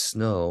white as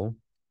snow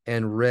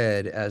and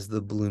red as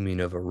the blooming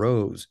of a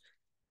rose,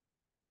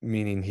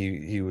 meaning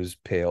he was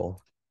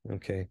pale,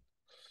 okay?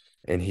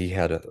 And he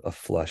had a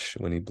flush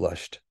when he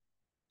blushed.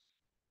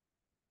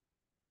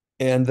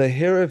 And the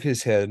hair of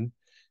his head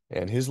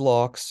and his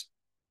locks,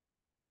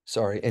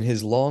 and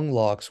his long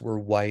locks were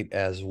white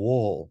as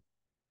wool,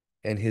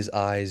 and his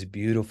eyes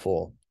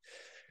beautiful.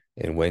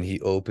 And when he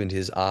opened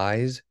his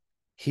eyes,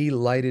 he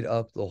lighted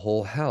up the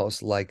whole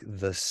house like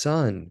the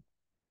sun,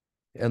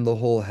 and the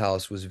whole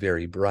house was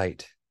very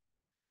bright.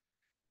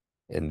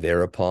 And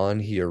thereupon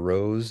he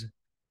arose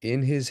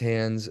in his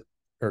hands,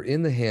 or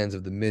in the hands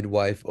of the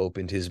midwife,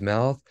 opened his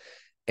mouth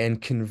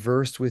and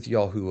conversed with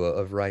Yahuwah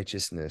of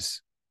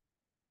righteousness,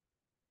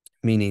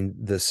 meaning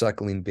the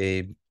suckling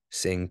babe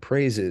sang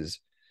praises,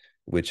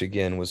 which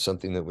again was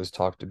something that was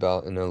talked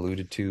about and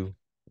alluded to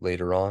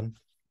later on.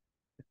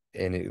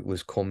 and it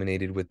was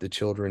culminated with the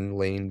children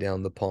laying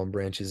down the palm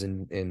branches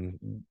and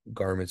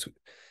garments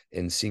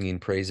and singing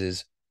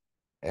praises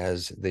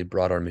as they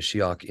brought our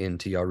Mashiach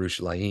into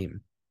Yerushalayim.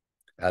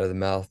 Out of the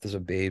mouths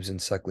of babes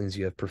and sucklings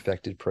you have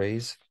perfected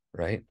praise,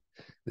 right?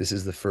 This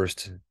is the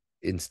first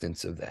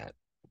instance of that.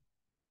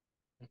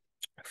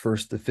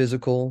 First the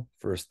physical,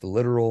 first the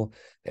literal,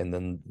 and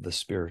then the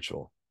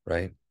spiritual,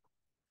 right?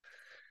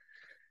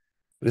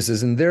 But it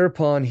says, and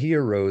thereupon he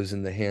arose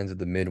in the hands of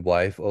the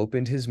midwife,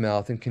 opened his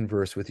mouth and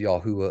conversed with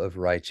Yahuwah of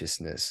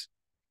righteousness.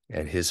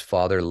 And his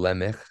father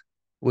Lamech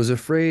was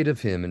afraid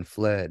of him and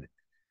fled,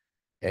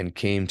 and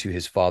came to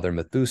his father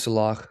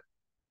Methuselah.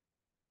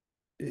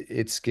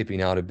 It's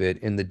skipping out a bit.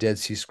 In the Dead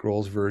Sea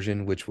Scrolls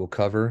version, which we'll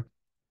cover,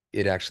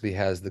 it actually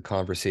has the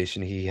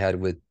conversation he had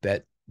with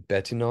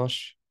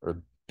Bet-Enosh,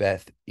 or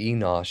Beth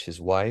Enosh,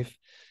 his wife.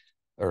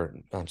 Or,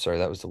 I'm sorry,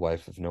 that was the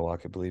wife of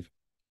Noach, I believe.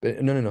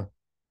 But no.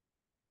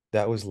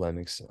 That was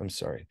Lamech's. I'm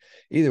sorry.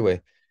 Either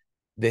way,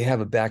 they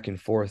have a back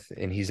and forth,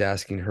 and he's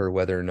asking her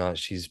whether or not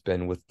she's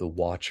been with the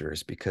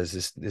Watchers, because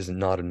this is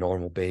not a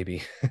normal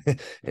baby.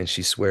 And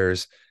she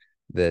swears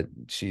that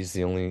he's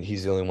the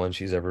only one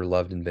she's ever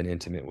loved and been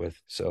intimate with.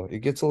 So it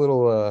gets a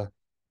little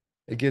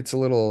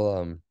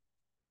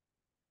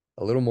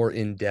more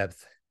in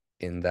depth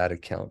in that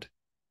account,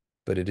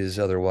 but it is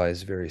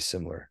otherwise very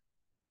similar.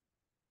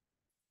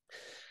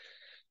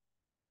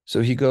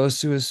 So he goes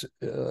to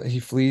he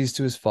flees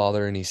to his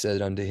father, and he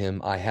said unto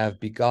him, I have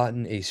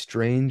begotten a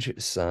strange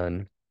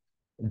son,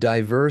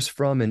 diverse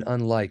from and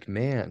unlike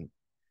man,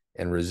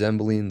 and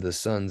resembling the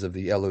sons of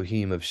the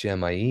Elohim of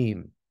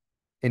Shemaim.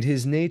 And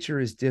his nature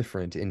is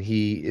different, and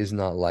he is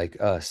not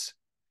like us.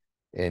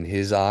 And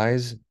his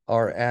eyes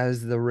are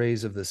as the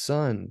rays of the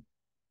sun,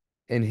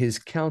 and his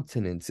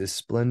countenance is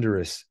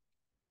splendorous.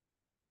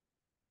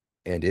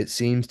 And it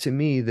seems to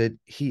me that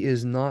he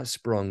is not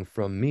sprung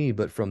from me,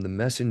 but from the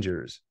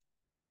messengers.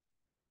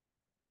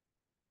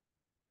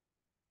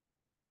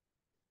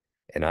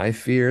 And I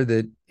fear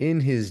that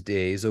in his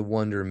days a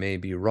wonder may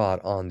be wrought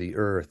on the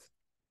earth.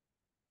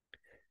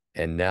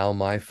 And now,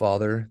 my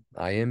father,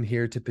 I am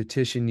here to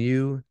petition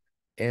you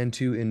and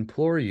to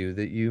implore you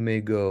that you may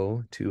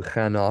go to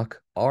Chanok,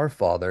 our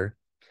father,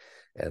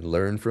 and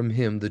learn from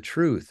him the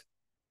truth,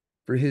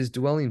 for his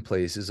dwelling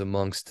place is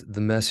amongst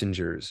the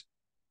messengers.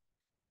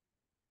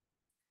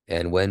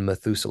 And when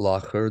Methuselah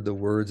heard the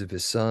words of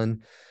his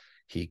son,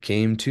 he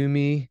came to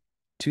me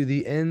to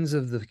the ends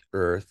of the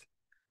earth,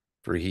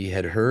 for he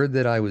had heard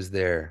that I was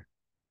there.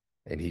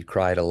 And he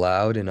cried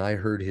aloud, and I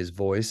heard his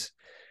voice,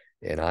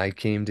 and I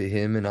came to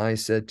him, and I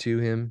said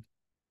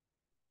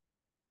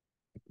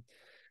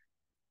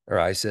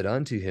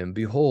unto him,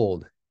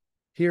 Behold,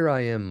 here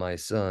I am, my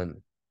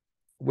son.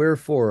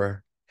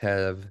 Wherefore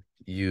have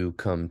you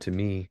come to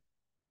me?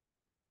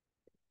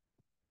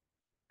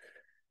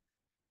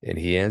 And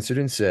he answered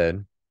and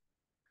said,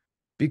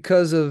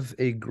 Because of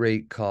a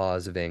great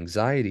cause of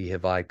anxiety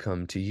have I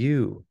come to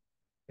you,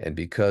 and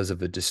because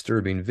of a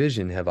disturbing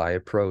vision have I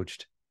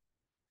approached.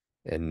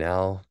 And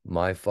now,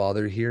 my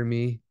father, hear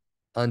me.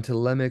 Unto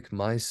Lamech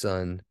my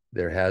son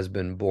there has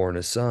been born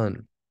a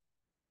son,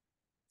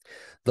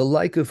 the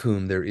like of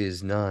whom there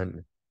is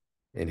none,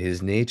 and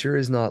his nature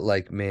is not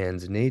like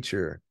man's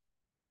nature,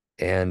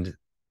 and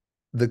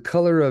the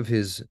color of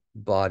his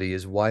body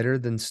is whiter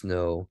than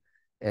snow,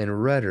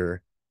 and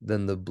redder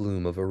than the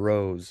bloom of a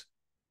rose.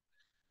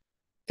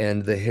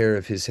 And the hair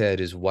of his head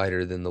is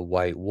whiter than the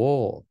white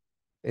wool,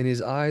 and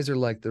his eyes are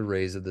like the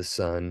rays of the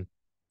sun.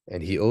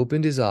 And he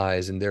opened his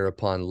eyes, and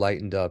thereupon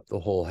lightened up the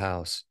whole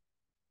house.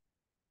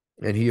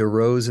 And he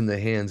arose in the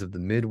hands of the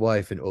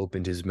midwife, and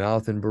opened his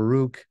mouth, and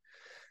Baruch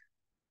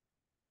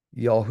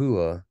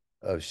Yahuwah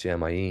of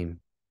Shemaim.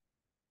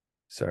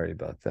 Sorry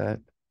about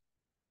that.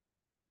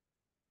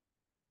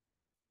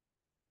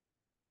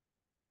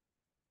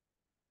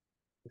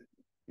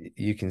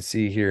 You can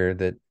see here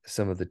that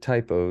some of the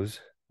typos,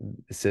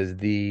 it says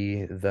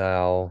thee,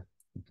 thou,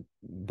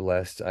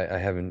 blessed. I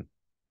haven't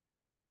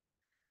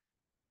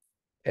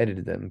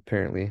edited them,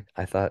 apparently.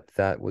 I thought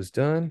that was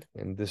done,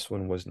 and this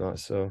one was not,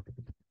 so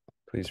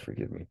please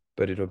forgive me.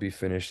 But it'll be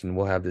finished, and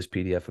we'll have this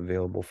PDF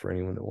available for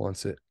anyone that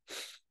wants it.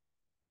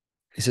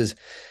 He says,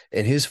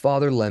 and his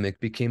father Lamech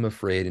became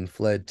afraid and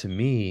fled to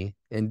me,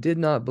 and did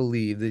not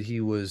believe that he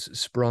was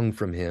sprung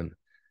from him,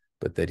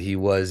 but that he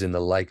was in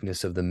the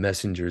likeness of the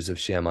messengers of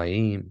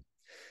Shemaim.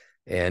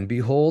 And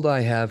behold,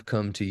 I have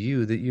come to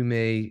you that you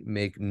may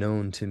make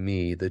known to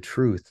me the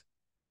truth.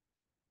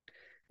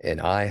 And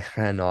I,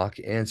 Chanok,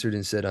 answered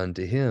and said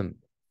unto him,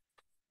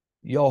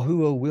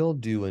 Yahuwah will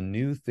do a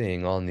new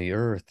thing on the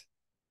earth,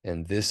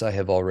 and this I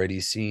have already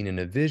seen in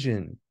a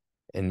vision,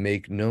 and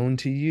make known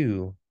to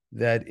you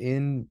that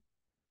in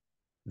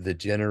the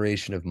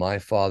generation of my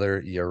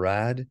father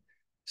Yarad,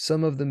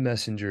 some of the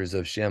messengers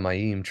of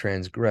Shemaim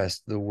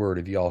transgressed the word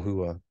of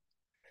Yahuwah.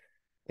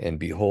 And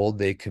behold,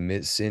 they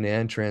commit sin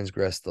and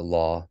transgress the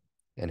law,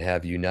 and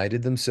have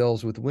united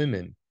themselves with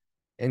women,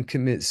 and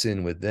commit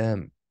sin with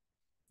them,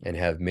 and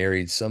have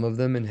married some of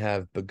them, and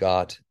have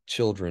begot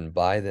children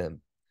by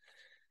them.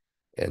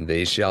 And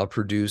they shall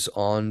produce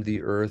on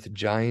the earth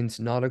giants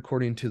not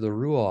according to the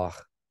Ruach,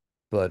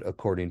 but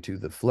according to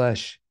the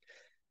flesh.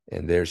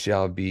 And there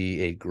shall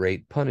be a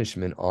great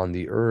punishment on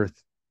the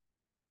earth,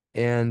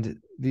 and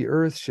the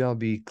earth shall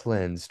be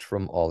cleansed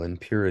from all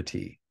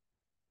impurity.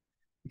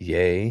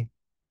 Yea,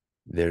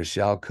 there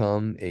shall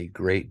come a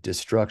great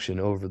destruction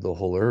over the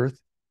whole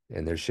earth,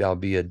 and there shall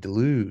be a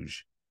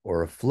deluge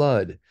or a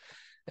flood,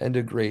 and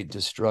a great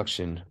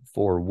destruction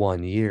for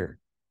 1 year.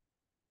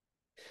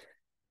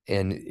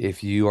 And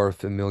if you are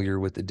familiar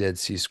with the Dead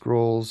Sea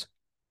Scrolls,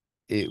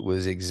 it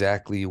was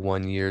exactly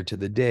 1 year to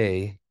the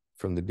day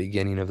from the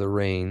beginning of the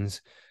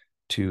rains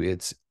to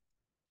its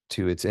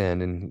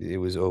end, and it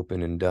was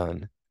open and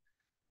done.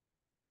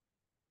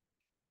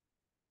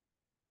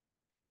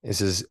 It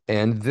says,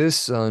 and this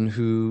son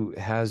who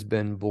has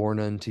been born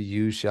unto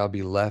you shall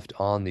be left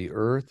on the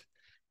earth,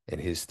 and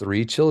his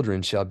 3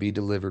 children shall be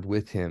delivered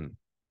with him.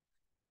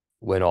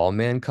 When all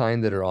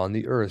mankind that are on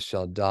the earth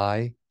shall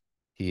die,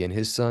 he and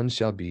his son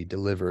shall be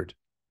delivered.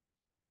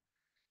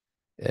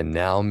 And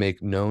now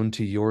make known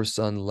to your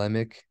son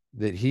Lamech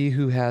that he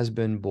who has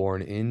been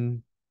born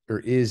in, or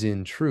is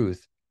in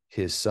truth,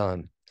 his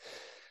son,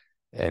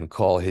 and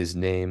call his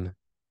name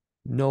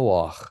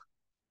Noach,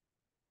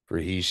 for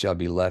he shall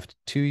be left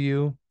to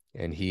you,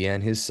 and he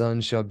and his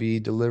son shall be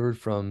delivered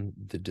from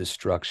the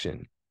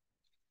destruction,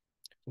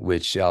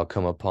 which shall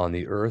come upon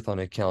the earth on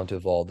account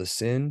of all the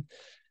sin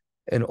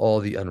and all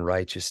the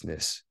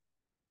unrighteousness,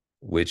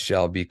 which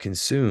shall be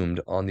consumed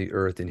on the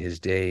earth in his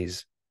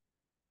days.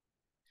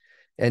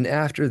 And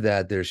after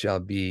that there shall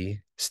be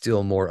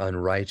still more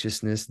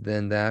unrighteousness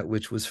than that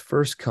which was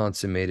first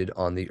consummated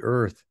on the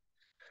earth.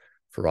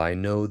 For I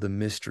know the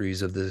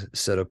mysteries of the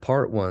set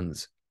apart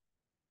ones.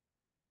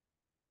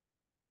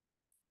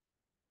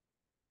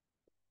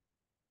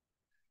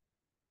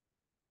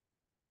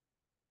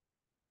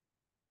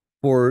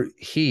 For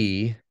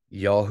he,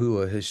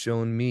 Yahuwah, has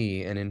shown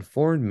me and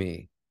informed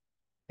me,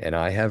 and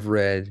I have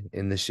read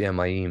in the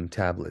Shamayim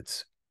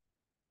tablets.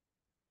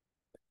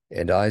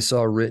 And I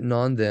saw written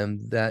on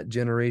them that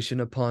generation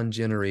upon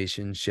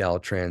generation shall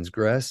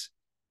transgress,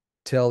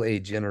 till a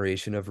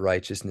generation of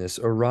righteousness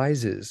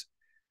arises,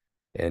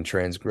 and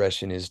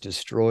transgression is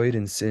destroyed,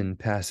 and sin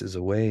passes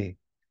away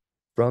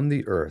from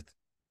the earth,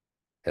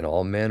 and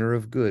all manner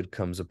of good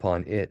comes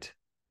upon it.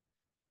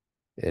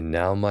 And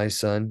now, my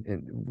son,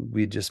 and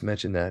we just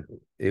mentioned that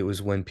it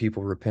was when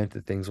people repent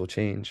that things will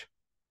change,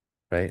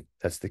 right?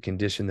 That's the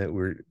condition that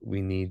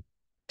we need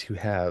to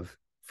have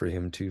for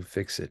him to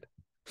fix it.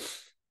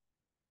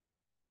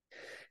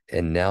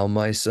 And now,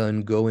 my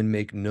son, go and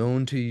make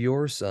known to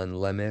your son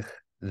Lamech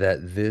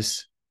that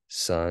this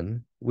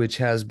son, which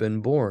has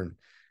been born,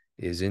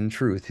 is in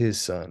truth his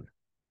son,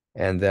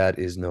 and that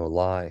is no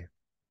lie.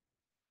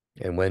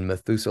 And when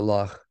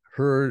Methuselah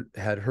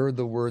had heard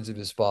the words of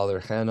his father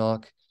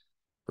Chanok,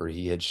 for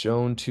he had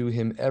shown to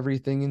him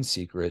everything in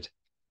secret,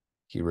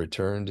 he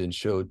returned and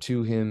showed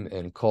to him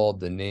and called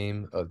the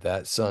name of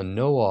that son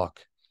Noach,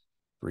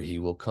 for he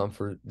will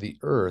comfort the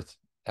earth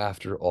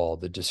after all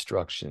the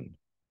destruction.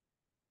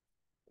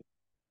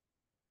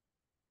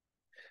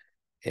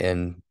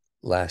 And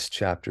last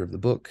chapter of the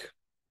book.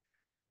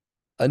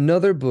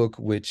 Another book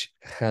which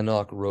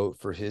Chanok wrote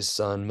for his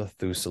son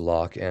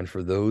Methuselah and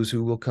for those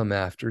who will come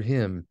after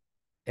him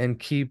and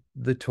keep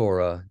the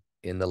Torah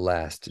in the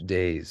last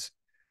days.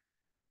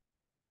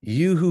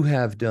 You who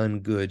have done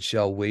good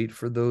shall wait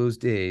for those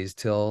days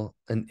till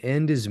an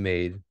end is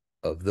made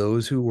of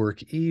those who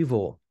work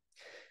evil,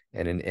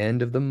 and an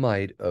end of the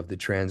might of the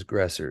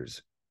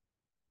transgressors.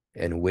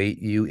 And wait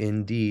you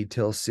indeed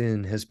till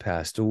sin has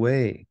passed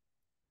away,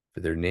 for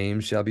their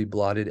names shall be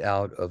blotted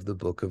out of the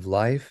book of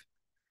life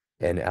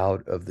and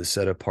out of the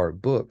set apart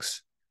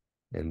books,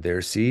 and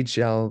their seed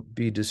shall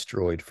be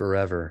destroyed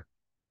forever,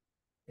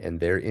 and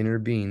their inner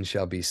being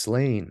shall be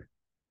slain,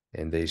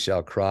 and they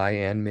shall cry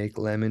and make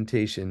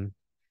lamentation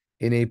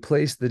in a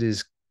place that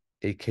is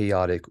a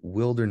chaotic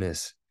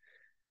wilderness,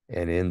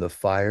 and in the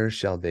fire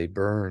shall they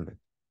burn,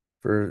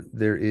 for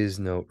there is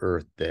no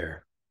earth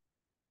there.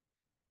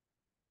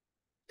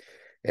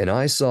 And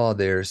I saw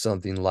there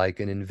something like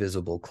an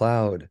invisible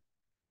cloud,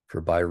 for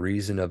by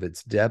reason of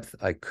its depth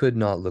I could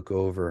not look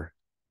over.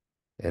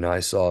 And I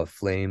saw a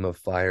flame of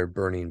fire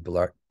burning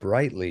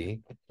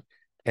brightly,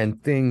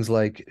 and things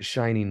like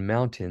shining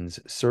mountains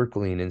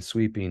circling and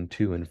sweeping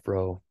to and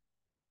fro.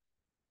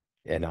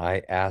 And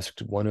I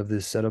asked one of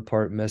the set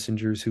apart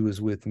messengers who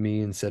was with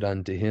me, and said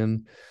unto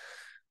him,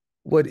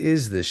 what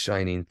is this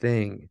shining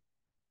thing?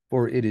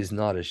 For it is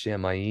not a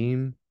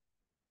Shamayim,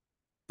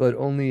 but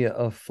only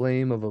a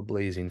flame of a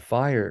blazing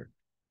fire,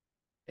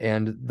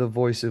 and the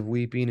voice of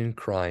weeping and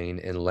crying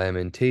and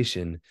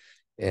lamentation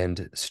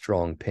and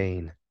strong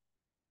pain.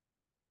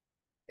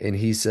 And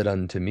he said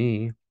unto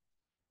me,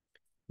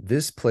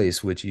 this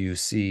place which you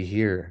see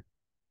here,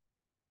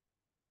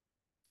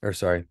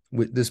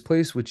 this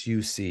place which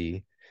you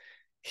see,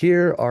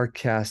 here are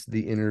cast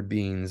the inner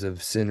beings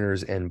of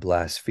sinners and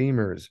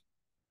blasphemers,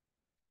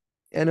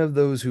 and of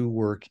those who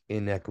work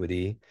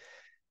iniquity,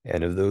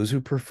 and of those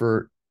who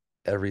prefer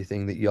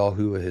everything that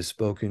Yahuwah has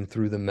spoken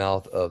through the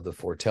mouth of the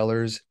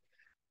foretellers,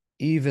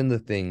 even the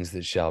things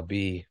that shall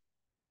be.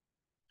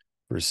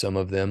 For some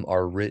of them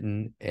are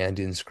written and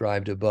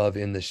inscribed above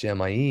in the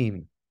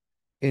Shemaim,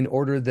 in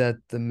order that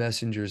the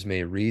messengers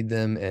may read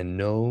them and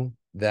know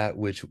that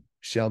which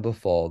shall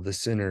befall the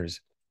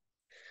sinners.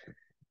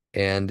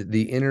 And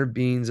the inner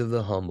beings of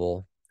the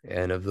humble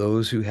and of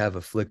those who have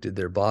afflicted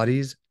their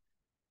bodies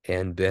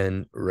and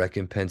been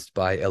recompensed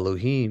by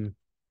Elohim,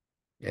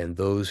 and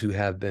those who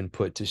have been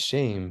put to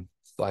shame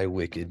by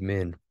wicked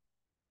men,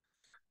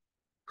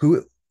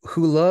 who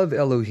love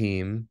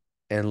Elohim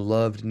and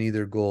loved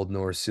neither gold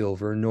nor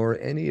silver nor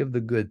any of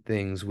the good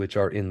things which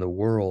are in the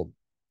world,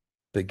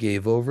 but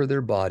gave over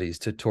their bodies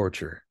to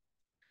torture,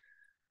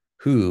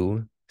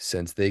 who,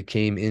 since they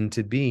came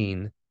into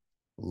being,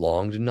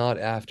 longed not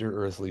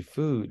after earthly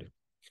food,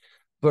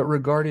 but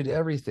regarded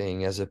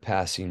everything as a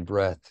passing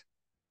breath,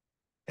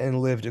 and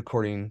lived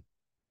accordingly,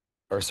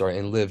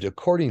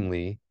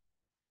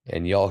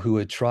 and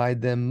Yahuwah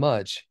tried them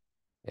much,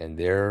 and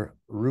their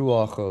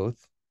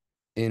ruachoth,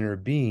 inner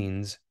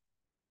beings,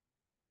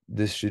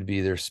 this should be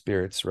their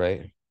spirits,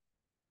 right?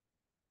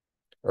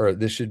 Or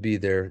this should be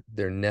their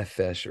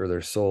nefesh, or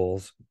their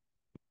souls,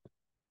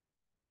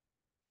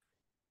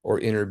 or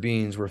inner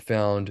beings, were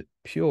found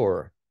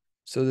pure,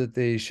 so that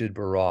they should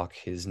barak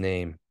his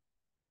name.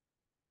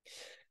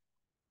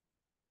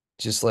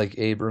 Just like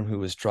Abram, who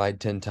was tried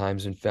 10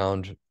 times and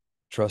found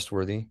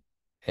trustworthy,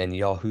 and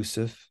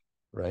Yahusuf,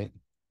 right?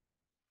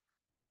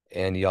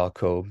 And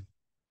Yaakov,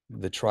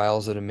 the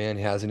trials that a man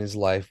has in his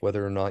life,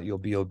 whether or not you'll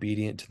be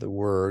obedient to the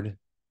word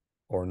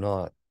or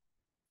not.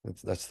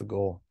 That's the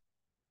goal.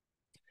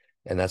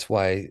 And that's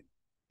why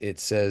it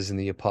says in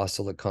the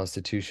apostolic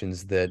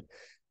constitutions that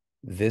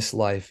this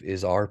life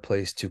is our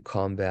place to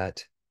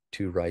combat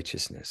to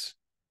righteousness,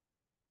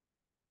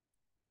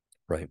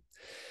 right?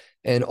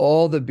 And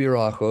all the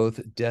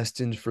birachoth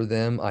destined for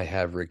them I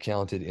have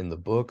recounted in the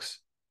books,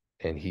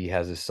 and he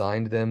has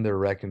assigned them their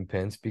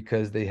recompense,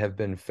 because they have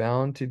been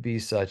found to be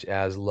such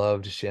as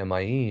loved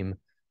Shemaim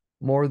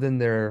more than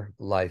their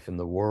life in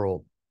the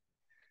world.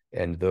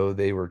 And though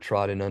they were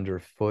trodden under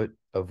foot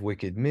of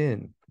wicked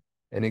men,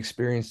 and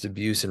experienced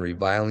abuse and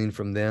reviling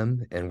from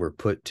them, and were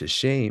put to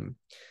shame,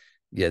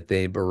 yet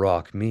they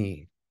barak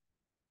me.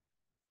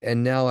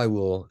 And now I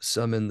will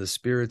summon the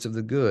spirits of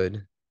the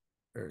good,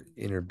 or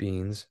inner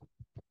beings,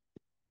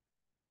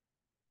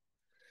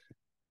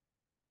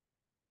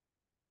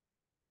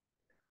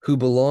 who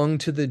belong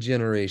to the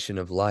generation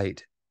of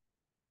light,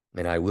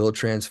 and I will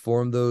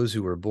transform those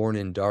who were born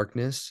in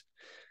darkness,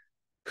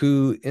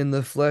 who in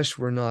the flesh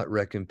were not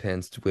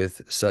recompensed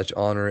with such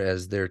honor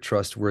as their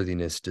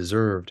trustworthiness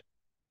deserved.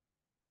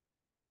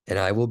 And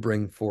I will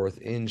bring forth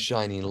in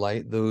shining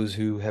light those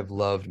who have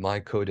loved my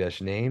Kodesh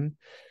name,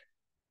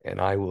 and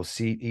I will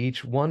seat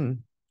each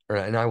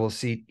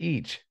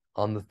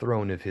on the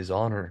throne of his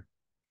honor.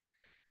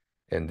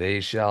 And they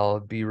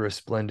shall be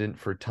resplendent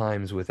for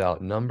times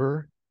without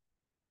number,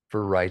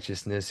 for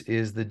righteousness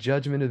is the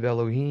judgment of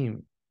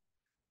Elohim.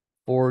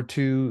 For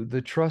to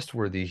the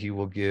trustworthy he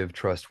will give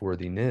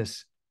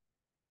trustworthiness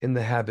in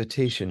the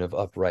habitation of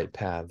upright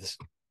paths.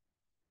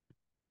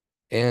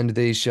 And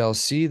they shall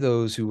see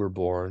those who were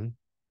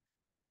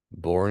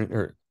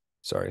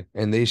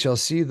and they shall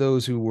see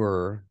those who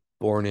were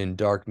born in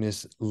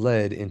darkness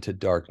led into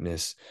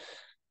darkness,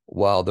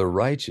 while the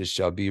righteous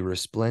shall be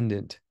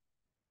resplendent.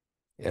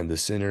 And the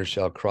sinners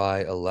shall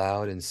cry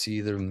aloud and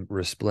see them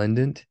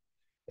resplendent,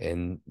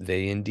 and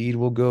they indeed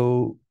will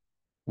go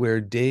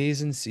where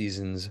days and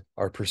seasons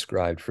are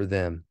prescribed for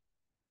them.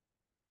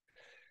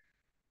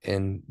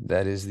 And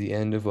that is the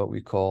end of what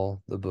we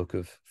call the book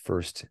of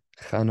First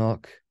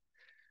Chanok,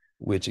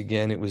 which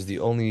again, it was the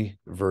only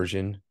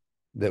version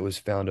that was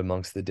found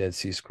amongst the Dead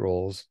Sea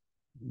Scrolls.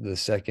 The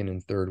second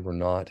and third were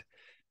not.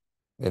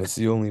 And it's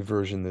the only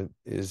version that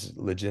is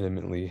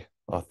legitimately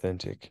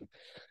authentic.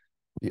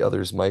 The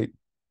others might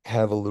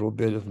have a little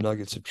bit of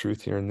nuggets of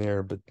truth here and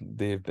there, but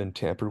they have been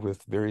tampered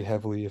with very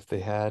heavily if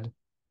they had.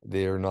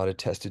 They are not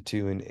attested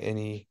to in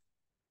any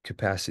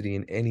capacity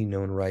in any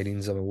known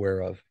writings I'm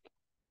aware of.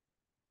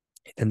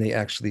 And they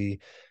actually,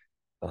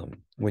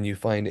 when you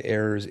find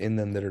errors in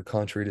them that are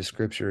contrary to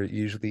scripture, it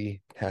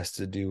usually has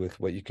to do with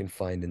what you can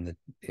find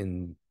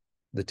in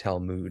the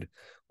Talmud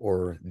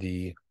or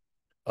the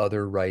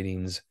other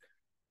writings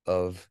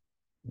of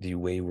the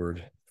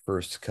wayward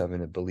first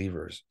covenant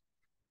believers.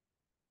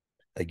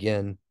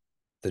 Again,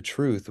 the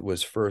truth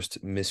was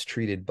first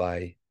mistreated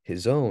by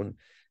his own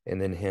and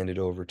then handed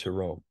over to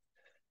Rome.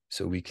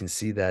 So we can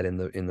see that in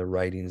the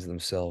writings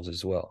themselves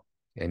as well.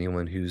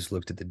 Anyone who's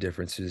looked at the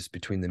differences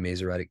between the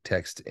Masoretic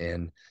text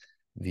and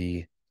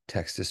the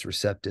Textus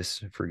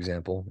Receptus, for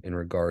example, in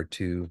regard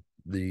to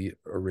the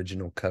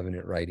original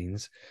covenant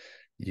writings,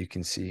 you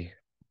can see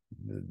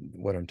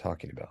what I'm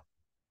talking about.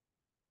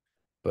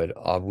 But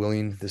Ob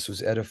willing, this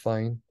was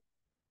edifying.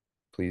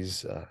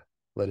 Please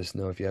let us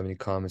know if you have any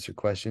comments or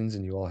questions,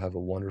 and you all have a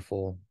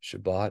wonderful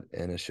Shabbat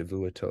and a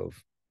Shavua Tov.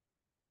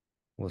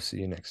 We'll see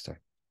you next time.